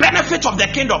for the benefit of the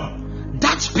kingdom,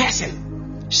 that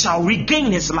person shall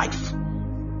regain his life.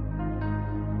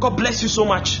 God bless you so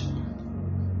much.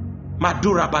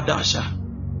 Madura Badasha.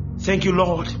 Thank you,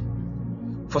 Lord,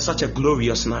 for such a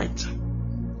glorious night.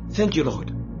 Thank you,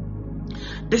 Lord.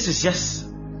 This is just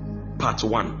part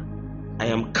 1. I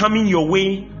am coming your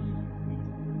way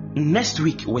next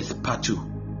week with part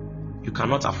 2. You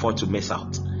cannot afford to miss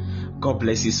out. God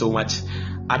bless you so much.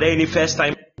 Are there any first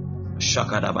time?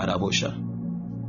 Shakadabadabosha.